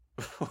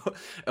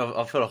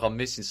I feel like I'm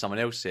missing someone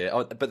else here.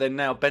 But then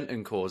now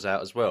Bentancur's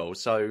out as well,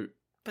 so...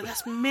 But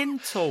that's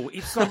mental.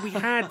 It's like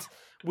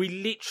we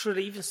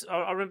literally, even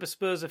I remember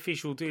Spurs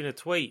official doing a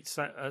tweet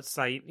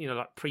saying,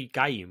 like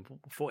pre-game,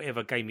 for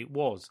whatever game it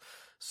was,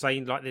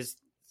 saying like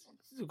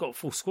we've got a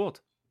full squad.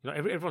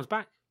 Everyone's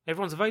back.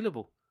 Everyone's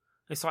available.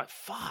 It's like,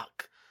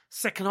 fuck.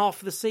 Second half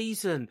of the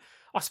season.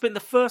 I spent the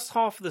first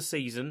half of the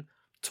season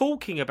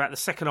talking about the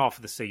second half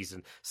of the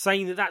season,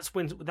 saying that's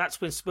when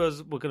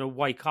Spurs were going to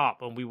wake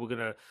up and we were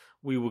going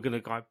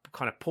to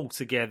kind of pull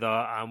together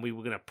and we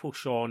were going to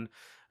push on.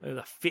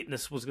 The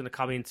fitness was going to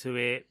come into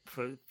it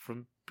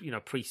from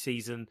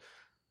pre-season.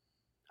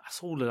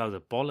 That's all a load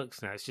of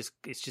bollocks now.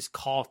 It's just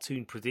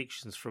cartoon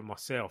predictions from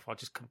myself. I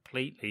just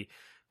completely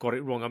got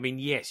it wrong. I mean,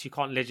 yes, you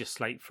can't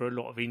legislate for a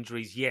lot of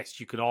injuries. Yes,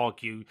 you could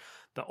argue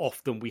that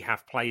often we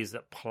have players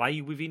that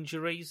play with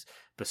injuries.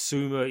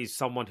 Basuma is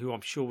someone who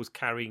I'm sure was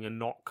carrying a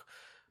knock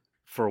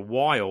for a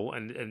while,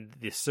 and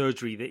the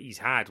surgery that he's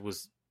had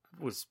was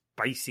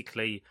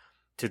basically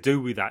to do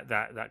with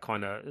that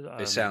kind of...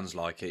 it sounds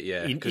like it,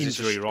 yeah.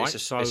 Injury, right?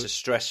 It's a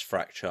stress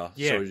fracture.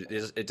 Yeah. So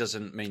it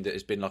doesn't mean that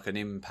it's been like an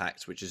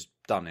impact which has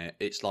done it.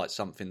 It's like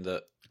something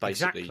that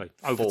basically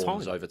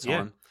forms over time.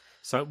 Yeah.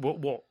 So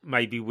what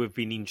maybe we've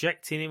been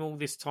injecting him all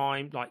this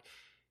time. Like,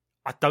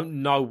 I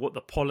don't know what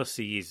the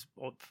policy is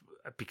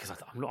because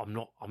I'm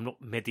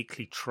not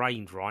medically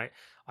trained, right?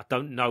 I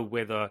don't know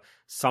whether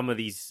some of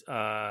these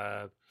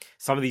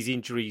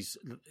injuries,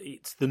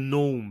 it's the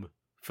norm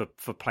for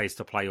players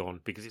to play on,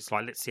 because it's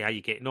like, let's see how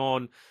you're getting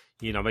on.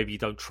 Maybe you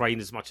don't train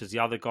as much as the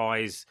other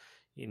guys.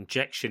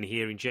 Injection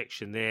here,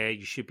 injection there.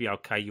 You should be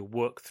okay. You'll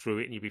work through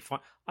it and you'll be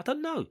fine. I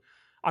don't know.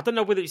 I don't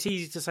know whether it's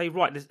easy to say,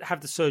 right, let's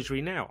have the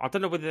surgery now. I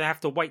don't know whether they have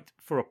to wait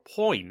for a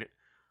point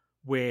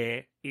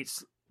where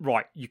it's,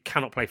 right, you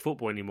cannot play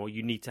football anymore.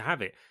 You need to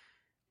have it.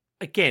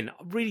 Again,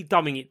 really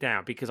dumbing it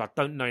down because I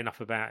don't know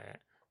enough about it.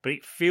 But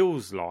it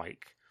feels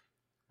like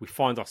we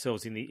find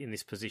ourselves in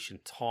this position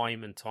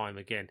time and time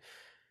again.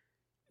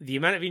 The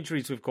amount of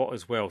injuries we've got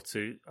as well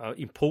to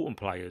important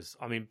players.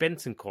 I mean,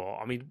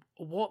 Bentancur,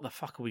 what the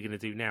fuck are we going to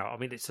do now? I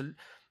mean, it's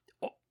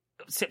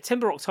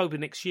September, October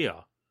next year,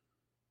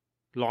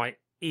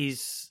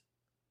 is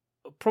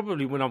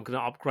probably when I'm going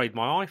to upgrade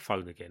my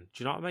iPhone again.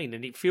 Do you know what I mean?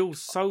 And it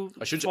feels so...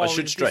 I should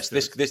stress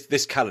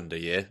this calendar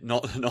year,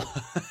 not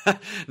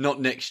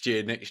next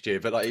year,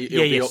 but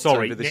it'll be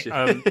October this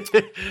year.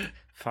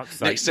 Fuck's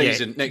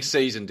sake. Next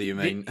season, do you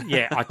mean?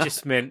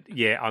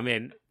 I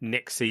meant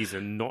next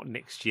season, not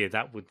next year.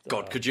 That would...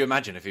 God, could you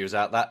imagine if he was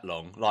out that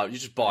long? Like, you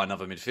just buy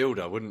another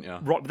midfielder, wouldn't you?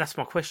 Right, but that's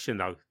my question,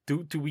 though.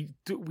 Do we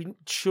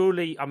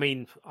surely...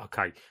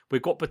 okay,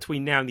 we've got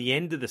between now and the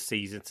end of the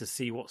season to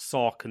see what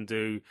Sarr can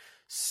do,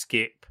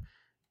 Skip.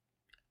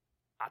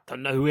 I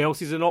don't know who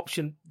else is an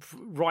option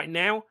right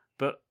now,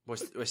 but... Well,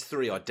 it's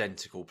 3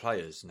 identical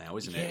players now,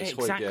 isn't it? Yeah, it's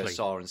exactly. Højbjerg,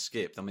 Sarr and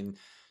Skip. I mean...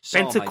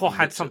 Bentancur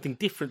had something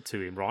different to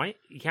him, right?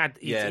 He had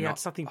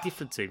something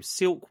different to him,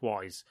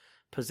 silk-wise,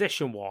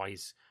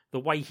 possession-wise,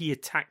 the way he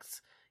attacked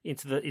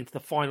into the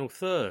final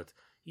third.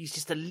 He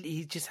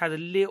just had a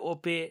little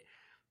bit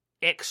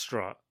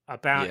extra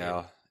about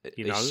him.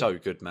 Yeah, he's so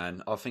good,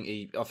 man. I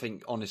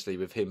think honestly,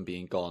 with him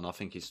being gone,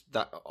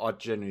 I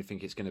genuinely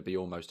think it's going to be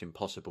almost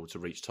impossible to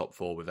reach top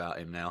 4 without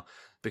him now,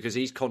 because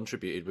he's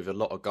contributed with a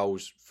lot of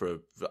goals for.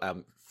 I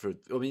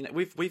mean,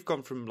 we've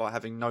gone from like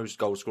having no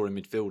goal scoring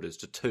midfielders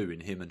to 2 in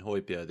him and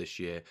Højbjerg this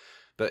year,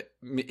 but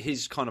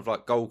his kind of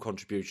like goal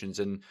contributions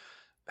and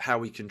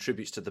how he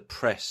contributes to the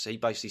press, he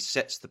basically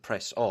sets the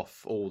press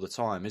off all the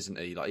time, isn't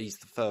he? Like, he's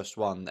the first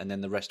one, and then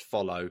the rest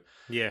follow.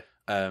 Yeah.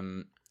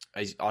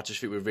 I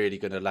just think we're really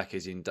going to lack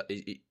his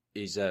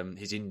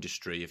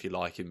industry, if you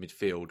like, in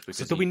midfield. Because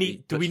so do we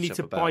need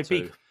to buy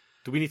big?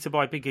 Do we need to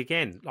buy big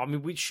again? I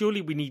mean, we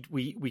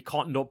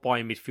can't not buy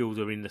a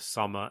midfielder in the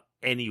summer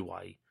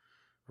anyway,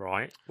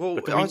 right? Well,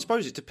 I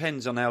suppose it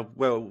depends on how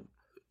well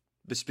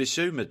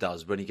Bissouma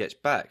does when he gets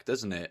back,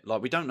 doesn't it?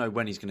 Like, we don't know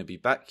when he's going to be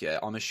back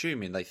yet. I'm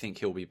assuming they think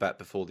he'll be back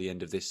before the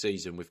end of this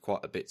season with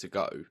quite a bit to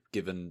go,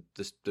 given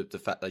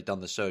the fact they've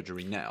done the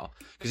surgery now.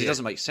 Because it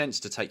doesn't make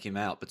sense to take him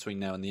out between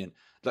now and the end.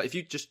 Like,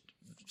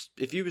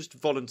 if you was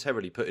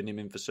voluntarily putting him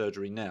in for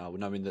surgery now,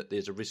 knowing that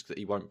there's a risk that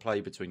he won't play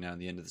between now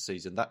and the end of the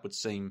season, that would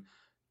seem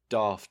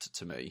daft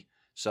to me.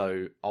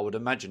 So I would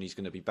imagine he's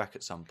going to be back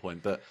at some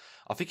point, but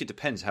I think it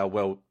depends how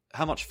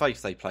much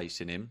faith they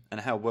place in him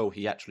and how well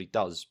he actually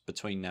does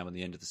between now and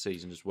the end of the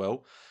season as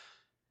well.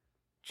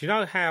 Do you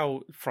know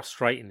how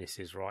frustrating this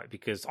is, right?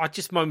 Because I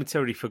just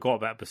momentarily forgot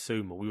about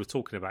Bissouma. We were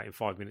talking about him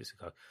 5 minutes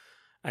ago,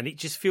 and it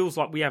just feels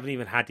like we haven't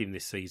even had him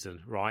this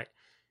season, right?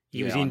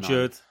 He was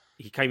injured.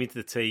 He came into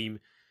the team,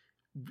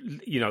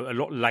 a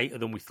lot later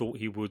than we thought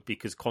he would,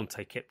 because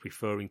Conte kept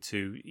referring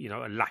to,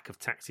 a lack of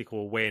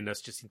tactical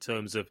awareness just in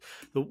terms of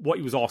what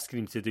he was asking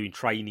him to do in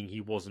training. He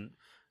wasn't.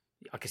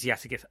 I guess he had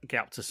to get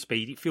up to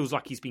speed. It feels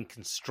like he's been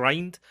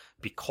constrained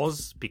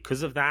because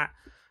of that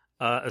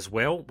as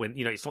well. When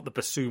it's not the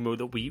Bissouma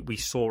that we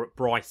saw at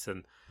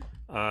Brighton.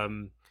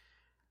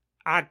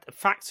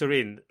 Factor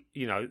in,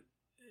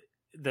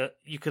 that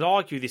you could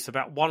argue this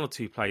about one or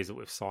two players that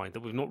we've signed, that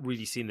we've not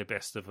really seen the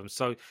best of them.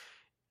 So,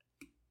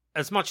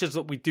 as much as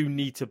that we do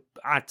need to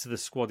add to the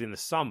squad in the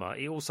summer,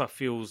 it also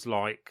feels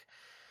like,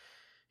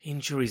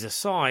 injuries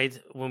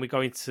aside, when we go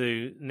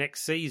into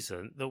next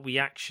season, that we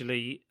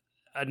actually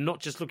are not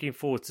just looking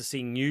forward to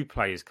seeing new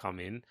players come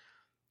in,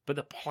 but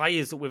the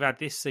players that we've had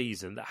this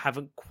season that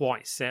haven't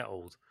quite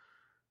settled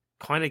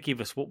kind of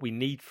give us what we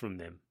need from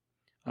them.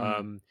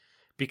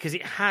 Because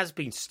it has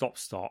been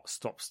stop-start.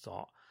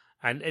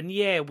 And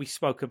yeah, we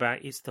spoke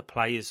about it's the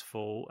players'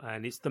 fault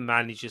and it's the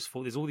manager's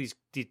fault. There's all these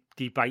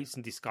debates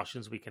and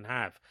discussions we can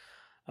have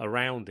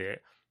around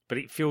it. But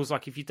it feels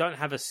like if you don't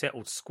have a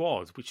settled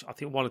squad, which I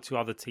think one or two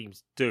other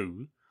teams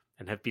do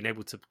and have been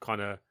able to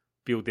kind of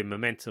build their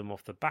momentum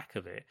off the back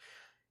of it,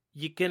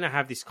 you're going to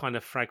have this kind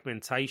of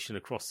fragmentation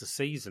across the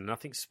season. And I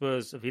think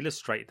Spurs have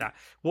illustrated that.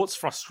 What's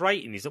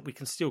frustrating is that we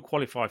can still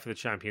qualify for the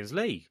Champions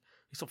League.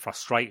 It's not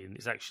frustrating.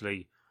 It's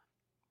actually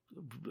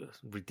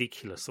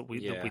ridiculous that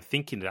we're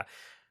thinking that.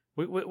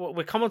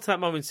 We'll come on to that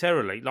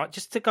momentarily. Like,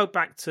 just to go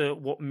back to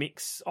what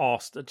Mick's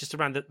asked, just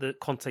around the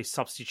Conte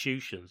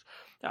substitutions.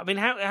 I mean,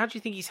 how do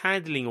you think he's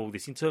handling all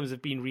this in terms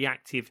of being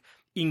reactive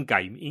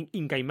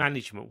in-game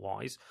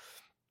management-wise?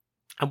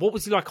 And what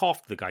was he like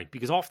after the game?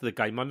 Because after the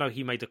game, I know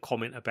he made a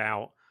comment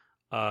about,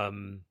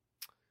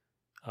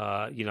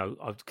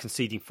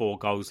 conceding 4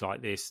 goals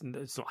like this.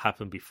 It's not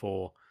happened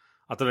before.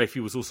 I don't know if he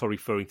was also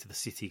referring to the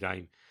City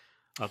game.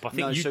 But I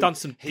think you've done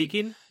some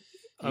digging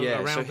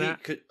around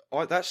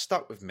that. That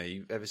stuck with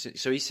me ever since.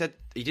 So he said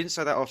he didn't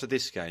say that after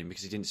this game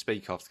because he didn't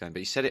speak after the game, but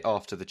he said it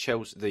after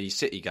the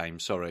City game.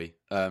 Sorry,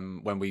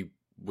 when we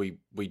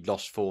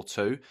lost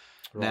 4-2.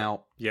 Right.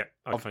 Now,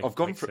 I've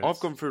gone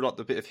through like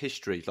the bit of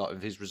history like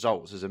of his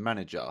results as a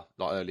manager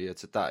like earlier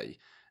today,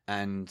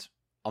 and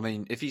I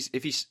mean if he's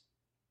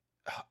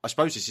I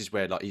suppose this is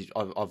where like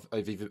I've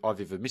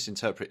either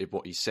misinterpreted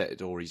what he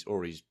said or he's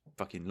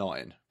fucking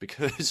lying,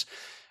 because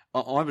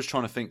I was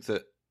trying to think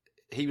that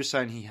he was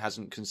saying he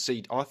hasn't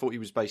conceded. I thought he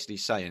was basically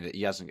saying that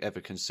he hasn't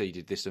ever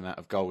conceded this amount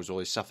of goals or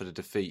he's suffered a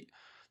defeat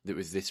that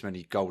with this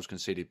many goals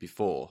conceded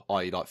before,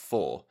 i.e. like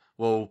 4.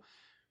 Well,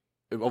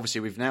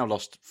 obviously we've now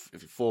lost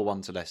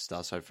 4-1 to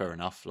Leicester, so fair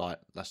enough. Like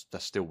that's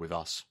still with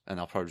us, and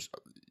our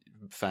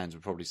fans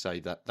would probably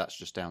say that that's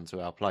just down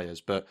to our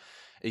players. But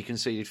he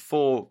conceded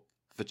 4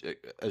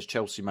 as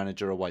Chelsea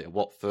manager away at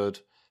Watford,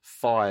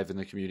 5 in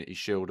the Community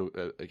Shield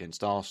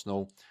against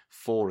Arsenal,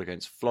 4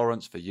 against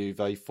Florence for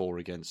Juve, 4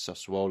 against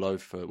Sassuolo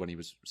for when he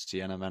was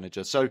Siena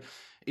manager. So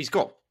he's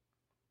got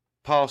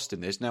past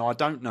in this. Now, I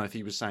don't know if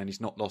he was saying he's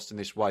not lost in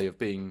this way of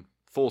being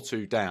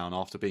 4-2 down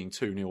after being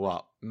 2-0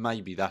 up.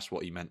 Maybe that's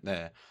what he meant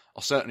there.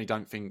 I certainly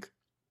don't think...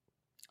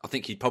 I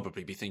think he'd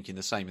probably be thinking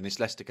the same in this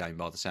Leicester game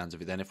by the sounds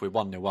of it then, if we're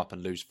 1-0 up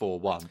and lose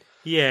 4-1.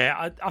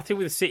 Yeah, I think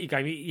with the City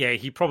game,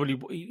 he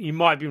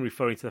might have been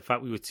referring to the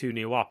fact we were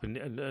 2-0 up,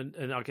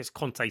 and I guess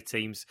Conte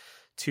teams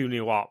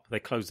 2-0 up,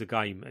 they close the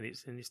game and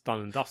it's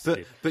done and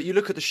dusted. But you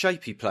look at the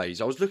shape he plays.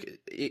 I was looking,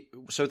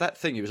 so that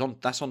thing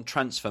that's on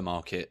Transfer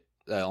Market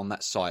on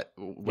that site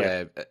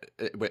where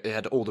it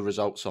had all the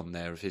results on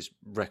there of his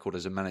record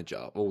as a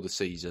manager, all the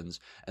seasons,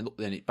 and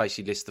then it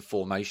basically lists the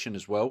formation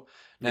as well.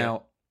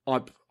 Now,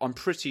 I'm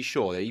pretty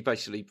sure that he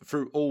basically,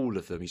 through all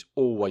of them, he's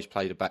always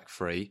played a back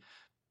three,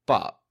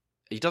 but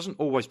he doesn't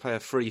always play a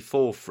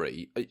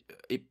 3-4-3.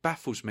 It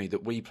baffles me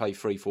that we play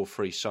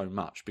 3-4-3 so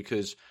much,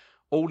 because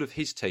all of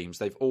his teams,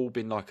 they've all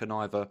been like an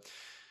either...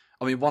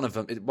 I mean, one of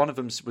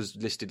them was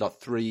listed like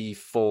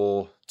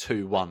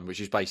 3-4-2-1, which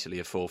is basically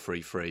a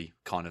 4-3-3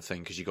 kind of thing,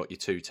 because you got your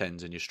 2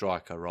 10s and your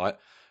striker, right?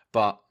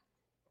 But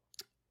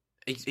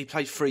he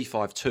played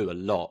 3-5-2 a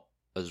lot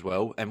as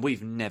well, and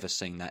we've never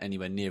seen that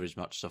anywhere near as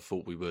much as I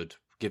thought we would,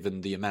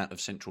 given the amount of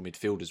central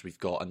midfielders we've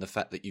got and the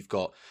fact that you've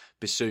got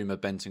Bissouma,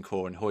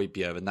 Bentancur and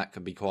Højbjerg, and that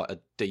can be quite a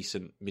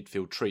decent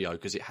midfield trio,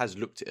 because it has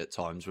looked at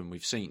times when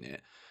we've seen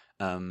it.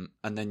 And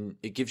then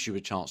it gives you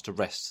a chance to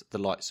rest the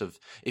likes of...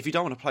 If you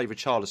don't want to play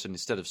Richarlison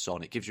instead of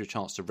Son, it gives you a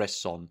chance to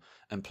rest Son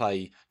and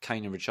play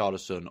Kane and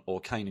Richarlison, or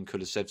Kane and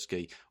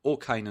Kulusevski, or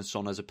Kane and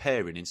Son as a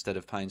pairing instead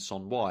of playing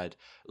Son wide.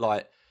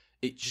 Like,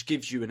 it just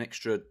gives you an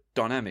extra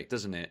dynamic,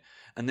 doesn't it?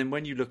 And then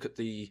when you look at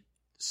the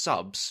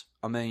subs,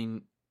 I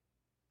mean,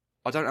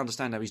 I don't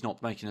understand how he's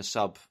not making a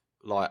sub.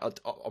 Like,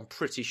 I'm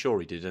pretty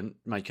sure he didn't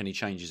make any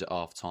changes at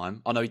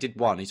half-time. I know he did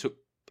one. He took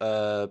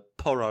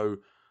Porro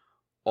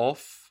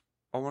off,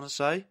 I want to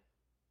say,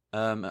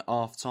 at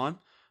half time.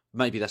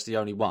 Maybe that's the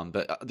only one,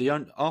 but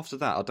after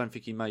that, I don't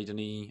think he made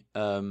any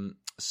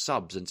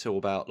subs until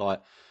about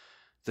like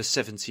the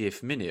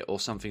 70th minute or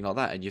something like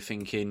that. And you're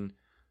thinking,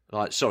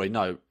 like, sorry,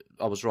 no,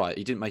 I was right.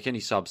 He didn't make any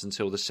subs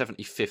until the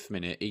 75th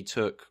minute. He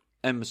put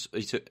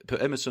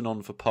Emerson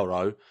on for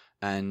Porro,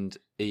 and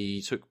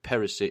he took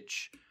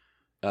Perisic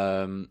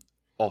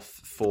off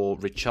for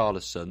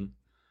Richarlison.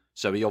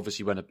 So he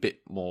obviously went a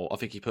bit more... I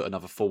think he put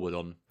another forward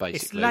on, basically.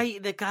 It's late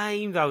in the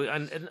game, though,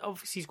 and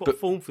obviously he's got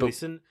form for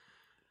this. And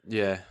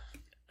yeah.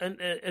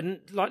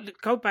 And like,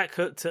 go back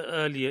to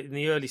earlier, in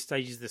the early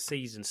stages of the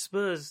season,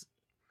 Spurs,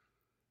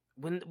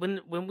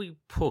 when we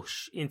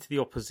push into the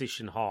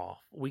opposition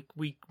half,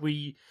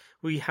 we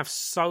have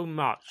so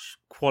much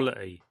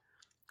quality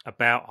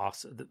about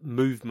us,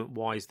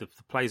 movement-wise, the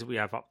players that we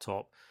have up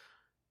top,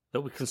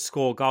 that we can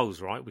score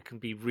goals, right? We can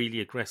be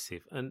really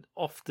aggressive. And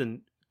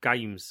often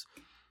games...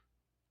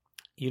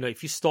 You know,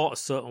 if you start a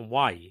certain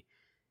way,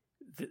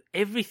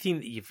 everything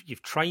that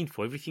you've trained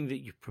for, everything that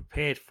you've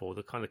prepared for,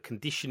 the kind of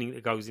conditioning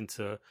that goes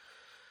into,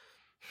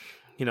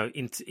 you know,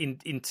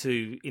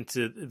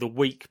 into the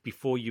week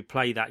before you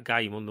play that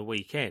game on the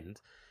weekend,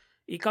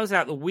 it goes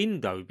out the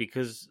window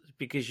because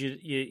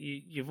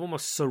you've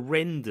almost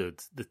surrendered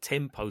the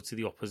tempo to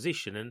the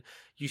opposition, and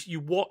you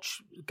watch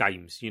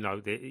games. You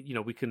know,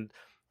 we can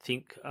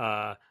think.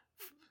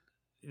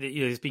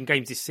 There's been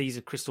games this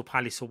season, Crystal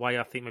Palace away,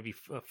 I think maybe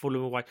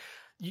Fulham away.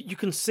 You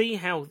can see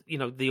how, you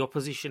know, the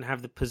opposition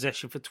have the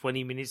possession for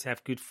 20 minutes,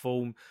 have good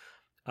form,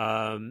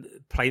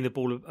 playing the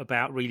ball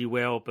about really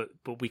well, but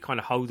we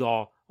kind of hold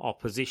our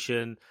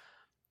position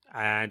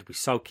and we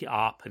soak it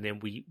up, and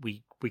then we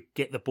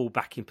get the ball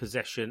back in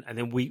possession, and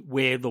then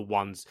we're the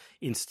ones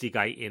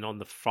instigating on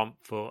the front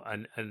foot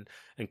and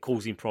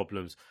causing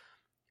problems.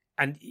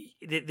 And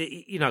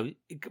you know,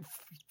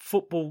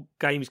 football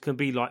games can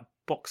be like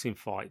boxing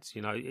fights,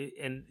 you know,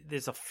 and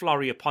there's a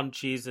flurry of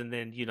punches, and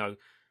then, you know,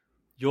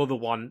 you're the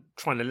one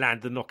trying to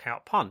land the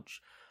knockout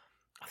punch.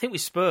 I think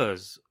with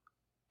Spurs,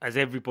 as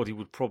everybody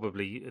would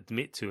probably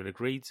admit to and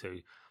agree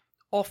to,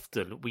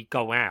 often we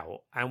go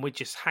out and we're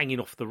just hanging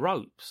off the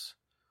ropes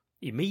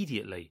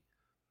immediately,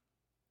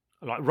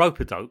 like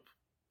rope-a-dope,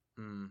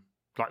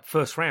 like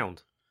first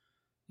round.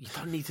 You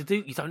don't need to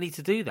do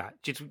that.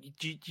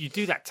 You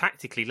do that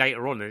tactically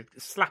later on and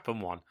slap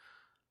them one,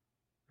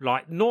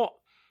 like not.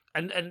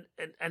 And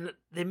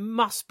there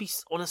must be,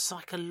 on a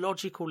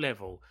psychological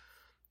level,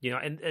 you know,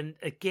 and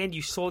again,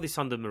 you saw this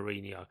under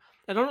Mourinho.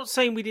 And I'm not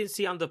saying we didn't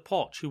see it under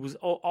Poch, who was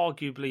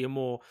arguably a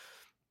more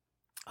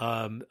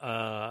kind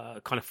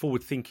of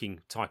forward-thinking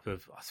type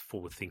of...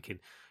 Forward-thinking.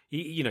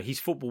 You know, his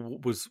football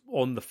was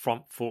on the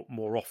front foot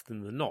more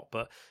often than not.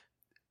 But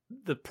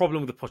the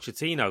problem with the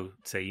Pochettino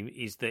team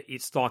is that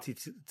it started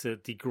to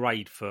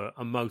degrade for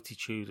a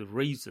multitude of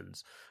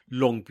reasons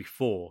long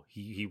before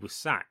he was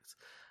sacked.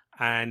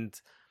 And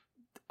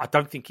I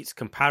don't think it's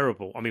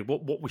comparable. I mean,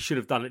 what we should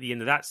have done at the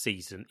end of that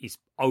season is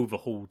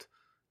overhauled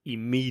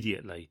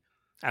immediately,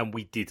 and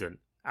we didn't.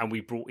 And we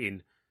brought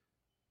in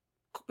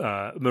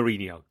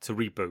Mourinho to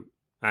reboot,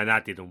 and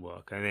that didn't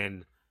work. And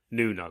then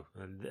Nuno,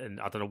 and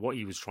I don't know what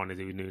he was trying to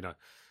do with Nuno.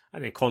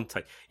 And then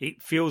Conte.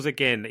 It feels,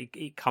 again,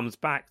 it comes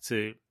back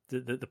to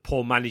the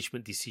poor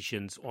management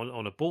decisions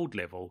on a board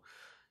level.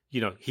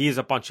 You know, here's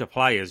a bunch of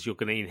players you're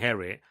going to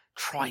inherit.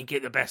 Try and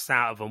get the best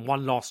out of them.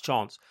 One last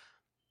chance.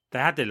 They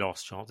had their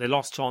last chance. Their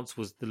last chance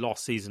was the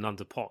last season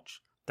under Poch.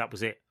 That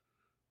was it.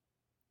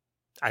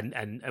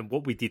 And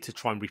what we did to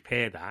try and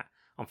repair that,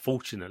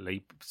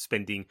 unfortunately,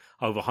 spending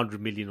over 100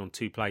 million on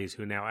 2 players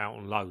who are now out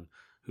on loan,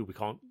 who we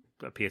can't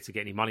appear to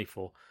get any money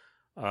for.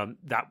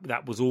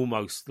 That was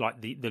almost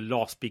like the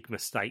last big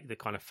mistake that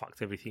kind of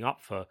fucked everything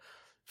up for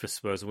for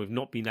Spurs, and we've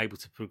not been able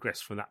to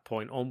progress from that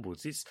point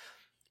onwards. It's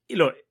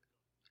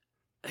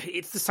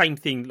the same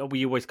thing.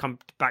 We always come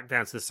back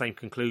down to the same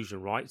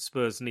conclusion, right?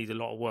 Spurs need a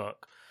lot of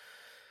work,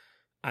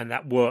 and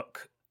that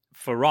work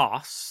for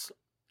us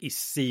is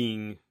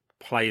seeing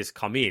players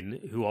come in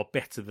who are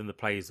better than the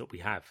players that we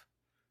have,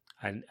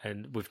 and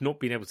we've not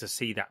been able to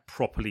see that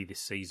properly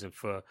this season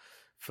for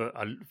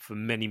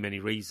many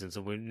reasons,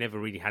 and we've never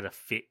really had a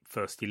fit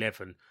first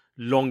 11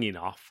 long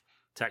enough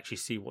to actually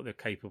see what they're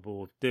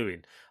capable of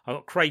doing. I've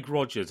got Craig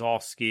Rogers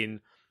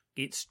asking,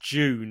 it's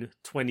June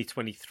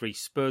 2023,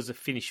 Spurs have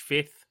finished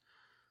 5th,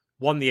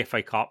 won the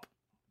FA Cup,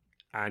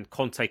 and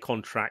Conte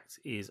contract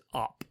is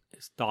up.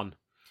 It's done.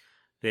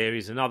 There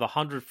is another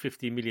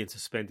 150 million to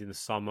spend in the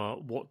summer.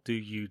 What do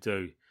you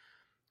do?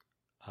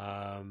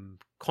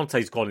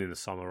 Conte's gone in the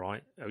summer,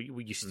 right? Are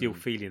you still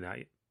feeling that?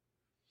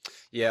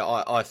 Yeah,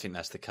 I think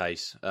that's the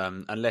case.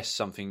 Unless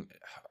something...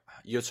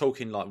 You're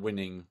talking like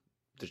winning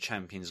the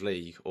Champions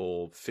League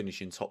or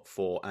finishing top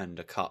 4 and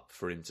a cup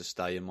for him to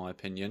stay, in my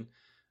opinion.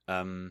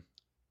 I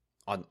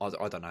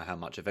don't know how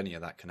much of any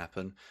of that can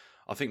happen.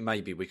 I think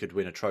maybe we could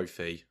win a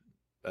trophy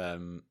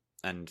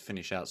and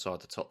finish outside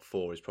the top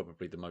 4 is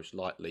probably the most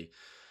likely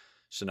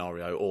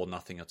scenario, or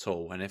nothing at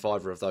all. And if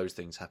either of those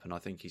things happen, I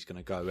think he's going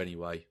to go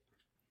anyway.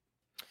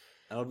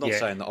 And I'm not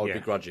saying that I would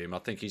begrudge him. I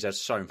think he's had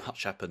so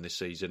much happen this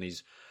season.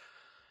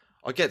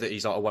 I get that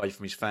he's like away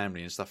from his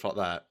family and stuff like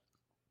that.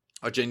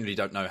 I genuinely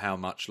don't know how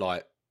much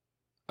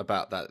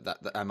about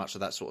that how much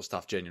of that sort of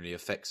stuff genuinely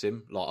affects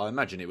him. Like, I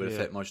imagine it would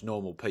affect most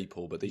normal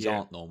people, but these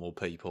aren't normal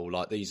people.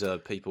 Like, these are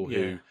people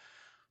who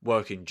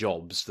work in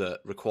jobs that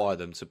require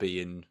them to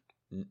be in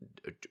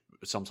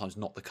sometimes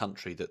not the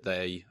country that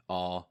they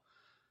are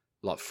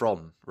like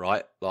from,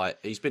 right? Like,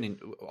 he's been in...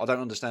 I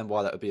don't understand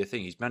why that would be a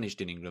thing. He's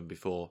managed in England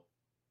before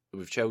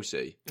with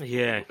Chelsea.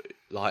 Yeah.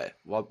 Like,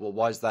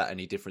 why is that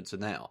any different to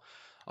now?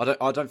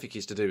 I don't think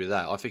it's to do with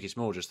that. I think it's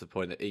more just the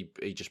point that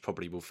he just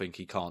probably will think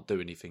he can't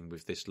do anything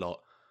with this lot.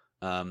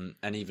 And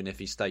even if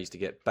he stays to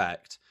get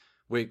backed,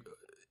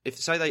 if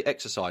say they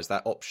exercise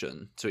that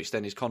option to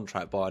extend his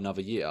contract by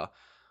another year,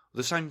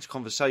 the same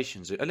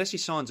conversations, unless he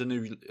signs a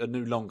new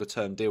longer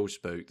term deal,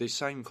 Spook, these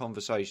same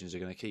conversations are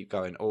going to keep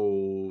going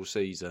all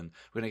season.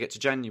 We're going to get to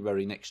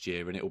January next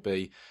year and it'll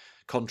be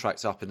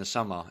contracts up in the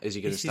summer. Is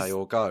he going to stay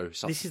or go?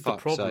 This is the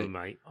problem,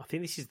 mate. I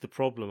think this is the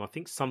problem. I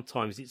think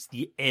sometimes it's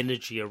the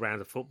energy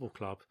around a football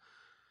club.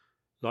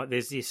 Like,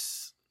 there's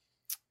this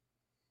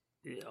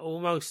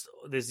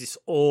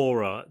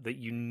aura that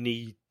you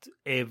need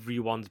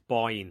everyone's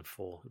buy-in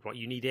for, right?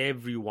 You need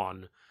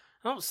everyone.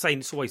 I'm not saying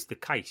it's always the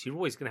case. You're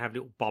always going to have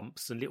little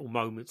bumps and little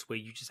moments where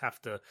you just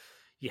have to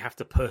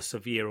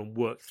persevere and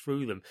work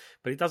through them.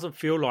 But it doesn't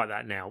feel like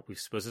that now with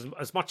Spurs.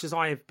 As much as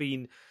I have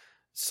been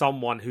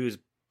someone who has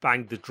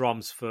banged the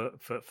drums for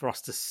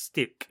us to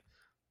stick,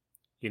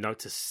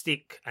 to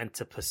stick and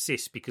to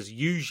persist, because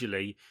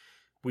usually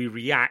we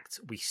react,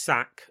 we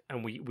sack,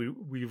 and we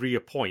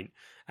reappoint.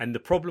 And the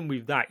problem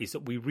with that is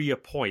that we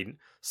reappoint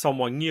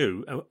someone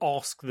new and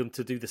ask them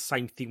to do the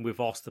same thing we've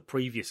asked the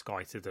previous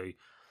guy to do.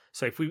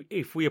 So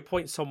if we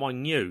appoint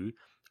someone new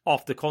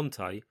after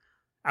Conte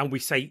and we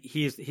say,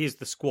 here's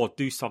the squad,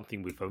 do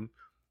something with them,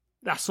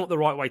 that's not the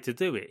right way to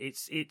do it.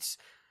 It's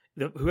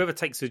whoever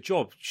takes a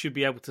job should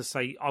be able to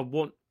say, I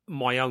want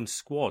my own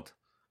squad.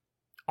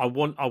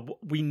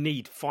 We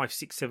need 5,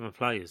 6, 7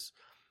 players.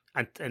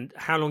 And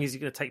how long is it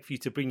going to take for you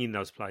to bring in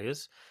those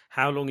players?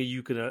 How long are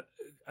you going to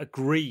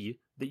agree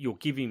that you're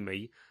giving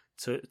me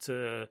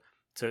to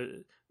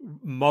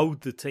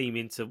mould the team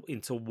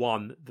into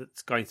one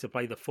that's going to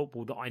play the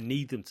football that I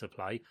need them to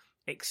play,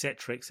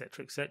 etc.,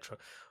 etc., etc.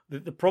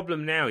 The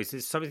problem now is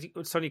there's so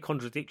many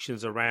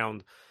contradictions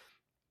around,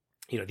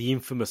 the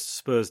infamous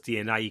Spurs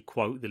DNA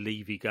quote that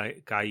Levy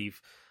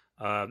gave.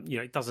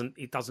 It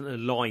doesn't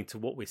align to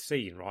what we're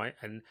seeing, right?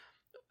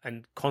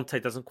 And Conte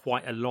doesn't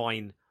quite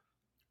align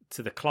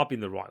to the club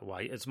in the right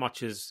way, as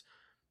much as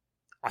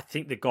I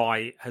think the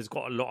guy has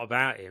got a lot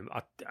about him.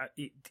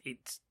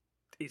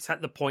 It's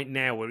at the point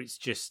now where it's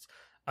just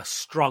a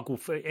struggle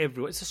for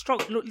everyone. It's a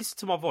struggle. Look, listen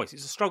to my voice.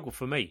 It's a struggle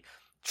for me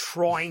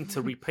trying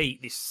to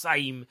repeat this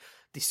same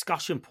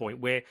discussion point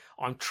where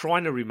I'm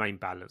trying to remain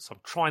balanced. I'm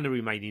trying to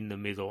remain in the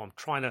middle. I'm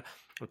trying to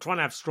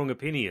have strong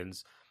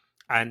opinions.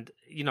 And,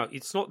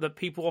 it's not that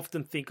people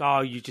often think,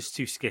 oh, you're just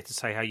too scared to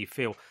say how you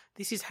feel.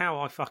 This is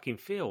how I fucking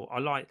feel.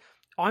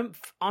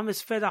 I'm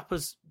as fed up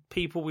as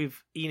people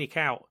with ENIC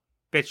out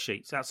bed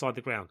sheets outside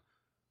the ground,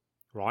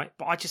 right?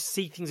 But I just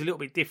see things a little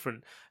bit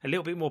different, a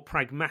little bit more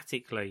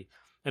pragmatically,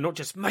 and not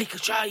just make a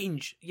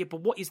change. Yeah,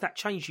 but what is that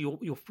change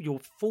you're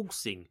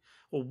forcing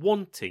or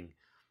wanting?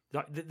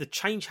 Like the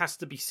change has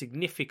to be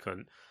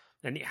significant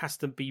and it has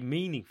to be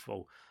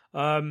meaningful.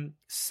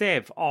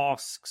 Sev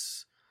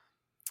asks,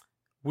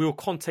 will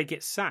Conte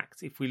get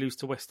sacked if we lose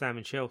to West Ham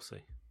and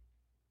Chelsea?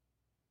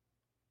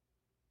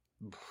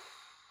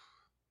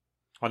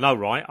 I know,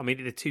 right? I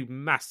mean, they're two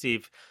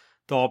massive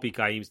derby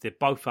games. They're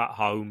both at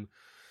home,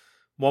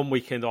 one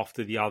weekend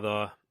after the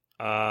other.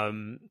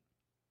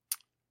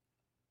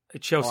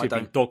 Chelsea have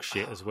been dog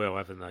shit as well,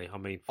 haven't they? I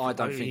mean, I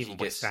don't think even he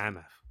gets. West Ham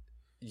have.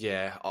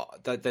 Yeah,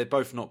 they're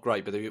both not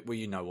great, but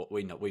you know what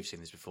we know. We've seen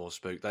this before.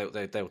 Spook.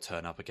 They'll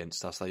turn up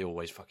against us. They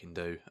always fucking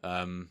do.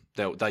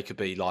 They could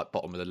be like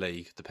bottom of the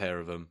league, the pair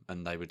of them,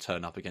 and they would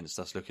turn up against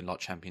us looking like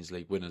Champions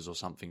League winners or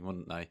something,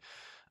 wouldn't they?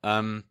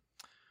 I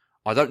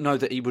don't know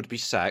that he would be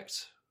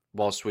sacked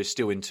whilst we're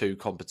still in 2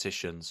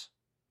 competitions.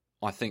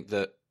 I think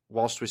that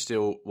whilst we're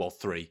still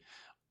three,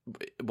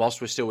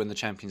 whilst we're still in the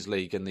Champions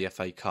League and the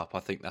FA Cup, I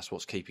think that's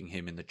what's keeping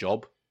him in the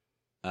job.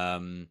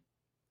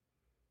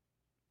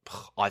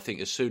 I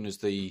think as soon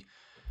as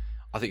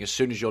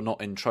you're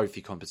not in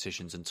trophy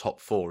competitions and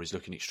top 4 is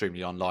looking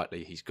extremely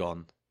unlikely, he's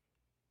gone.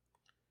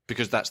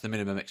 Because that's the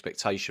minimum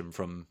expectation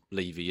from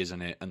Levy,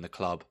 isn't it, and the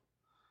club?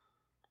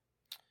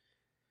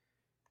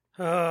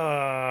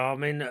 I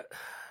mean,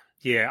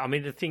 yeah. I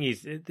mean, the thing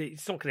is,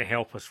 it's not going to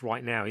help us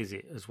right now, is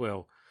it? As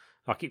well,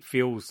 like it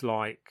feels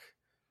like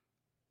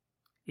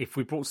if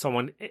we brought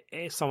someone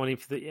in for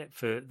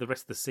the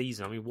rest of the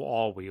season, I mean, what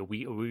are we? Are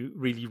we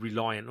really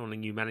reliant on a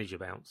new manager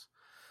bounce?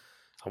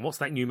 And what's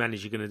that new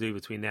manager going to do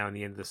between now and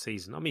the end of the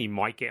season? I mean, he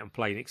might get and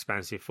play an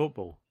expansive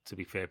football, to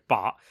be fair,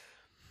 but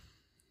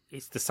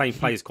it's the same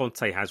players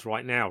Conte has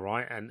right now,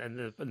 right? And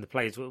the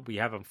players we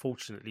have,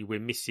 unfortunately, we're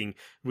missing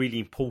really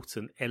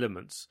important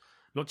elements,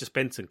 not just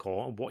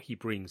Bentancur and what he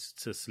brings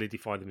to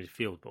solidify the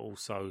midfield, but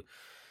also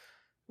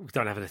we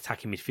don't have an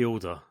attacking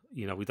midfielder.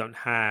 You know, we don't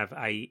have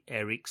a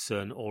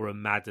Eriksson or a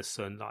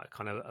Maddison, like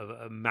kind of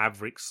a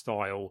Maverick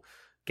style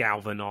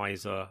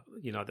galvanizer,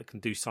 you know, that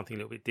can do something a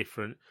little bit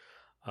different.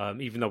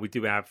 Even though we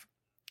do have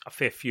a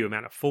fair few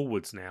amount of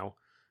forwards now.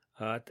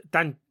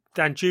 Dan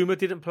Juma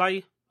didn't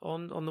play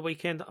on the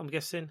weekend, I'm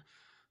guessing.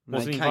 No,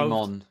 he came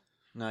on.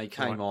 No, he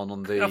came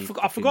on the...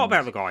 I forgot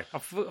about the guy. I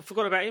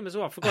forgot about him as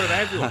well. I forgot about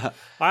everyone.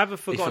 I haven't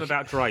forgotten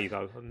about Dre,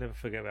 though. I'll never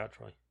forget about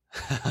Dre.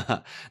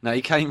 No,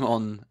 he came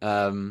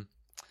on...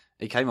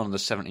 He came on the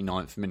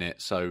 79th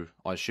minute, so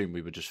I assume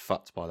we were just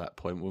fucked by that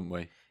point, wouldn't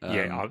we?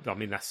 Yeah, I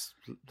mean, that's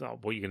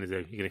what you're going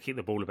to do. You're going to kick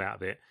the ball about a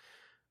bit.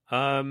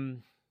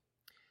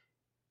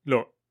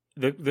 Look,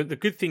 the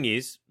good thing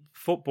is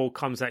football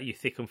comes at you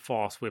thick and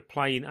fast. We're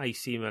playing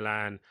AC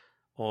Milan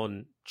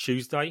on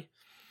Tuesday.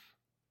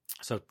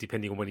 So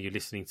depending on when you're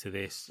listening to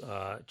this,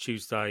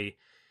 Tuesday,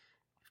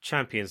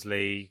 Champions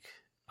League.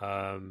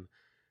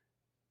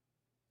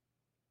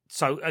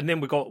 So and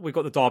then we got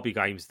the derby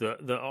games that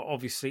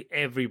obviously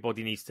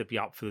everybody needs to be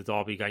up for the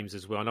derby games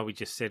as well. I know we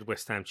just said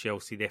West Ham,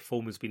 Chelsea, their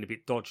form has been a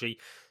bit dodgy.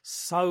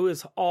 So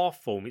has our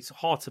form. It's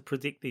hard to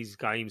predict these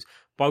games.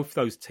 Both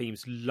those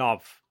teams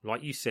love,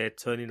 like you said,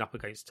 turning up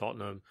against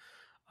Tottenham.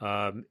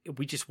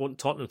 We just want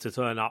Tottenham to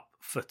turn up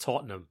for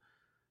Tottenham.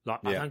 Like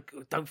yeah. I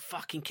don't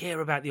fucking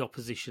care about the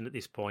opposition at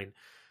this point.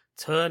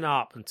 Turn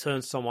up and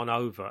turn someone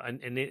over,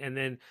 and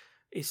then.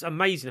 It's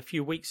amazing. A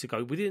few weeks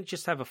ago, we didn't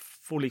just have a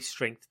fully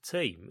strength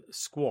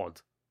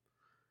squad.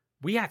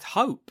 We had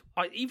hope.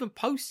 I even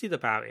posted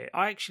about it.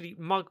 I actually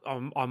mugged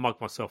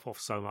myself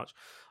off so much.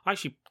 I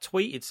actually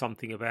tweeted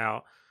something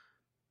about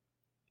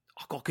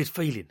I got a good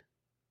feeling.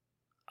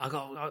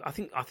 I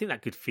think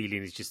that good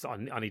feeling is just I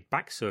need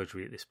back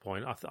surgery at this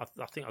point. I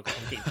think I'm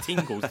getting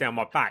tingles down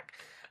my back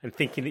and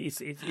thinking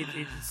it's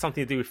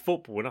something to do with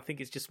football, and I think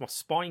it's just my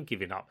spine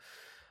giving up.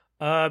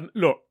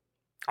 Look.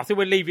 I think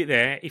we'll leave it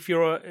there. If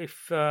you're a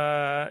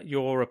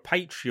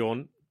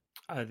Patreon,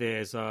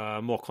 there's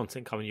more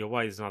content coming your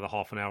way. There's another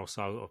half an hour or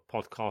so of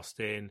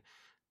podcasting.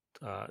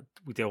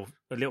 We delve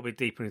a little bit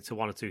deeper into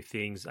one or two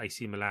things,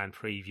 AC Milan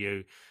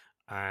preview,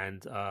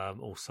 and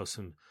also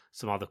some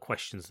other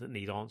questions that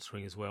need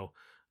answering as well.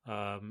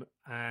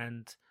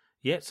 And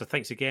yeah, so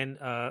thanks again.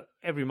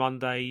 Every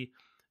Monday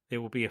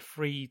there will be a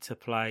free to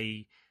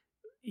play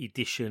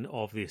edition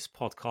of this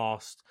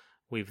podcast,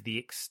 with the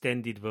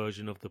extended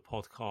version of the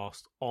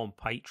podcast on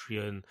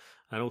Patreon.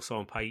 And also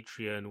on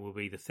Patreon will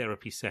be the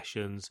therapy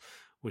sessions,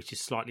 which is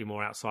slightly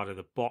more outside of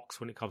the box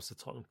when it comes to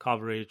Tottenham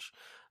coverage.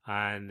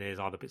 And there's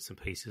other bits and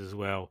pieces as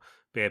well.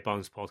 Bare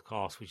Bones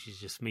podcast, which is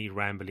just me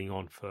rambling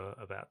on for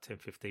about 10,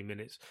 15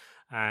 minutes.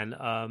 And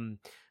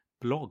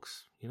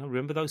blogs,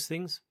 remember those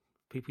things?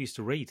 People used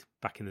to read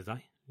back in the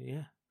day.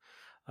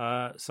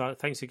 Yeah. So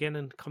thanks again,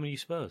 and come on you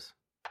Spurs.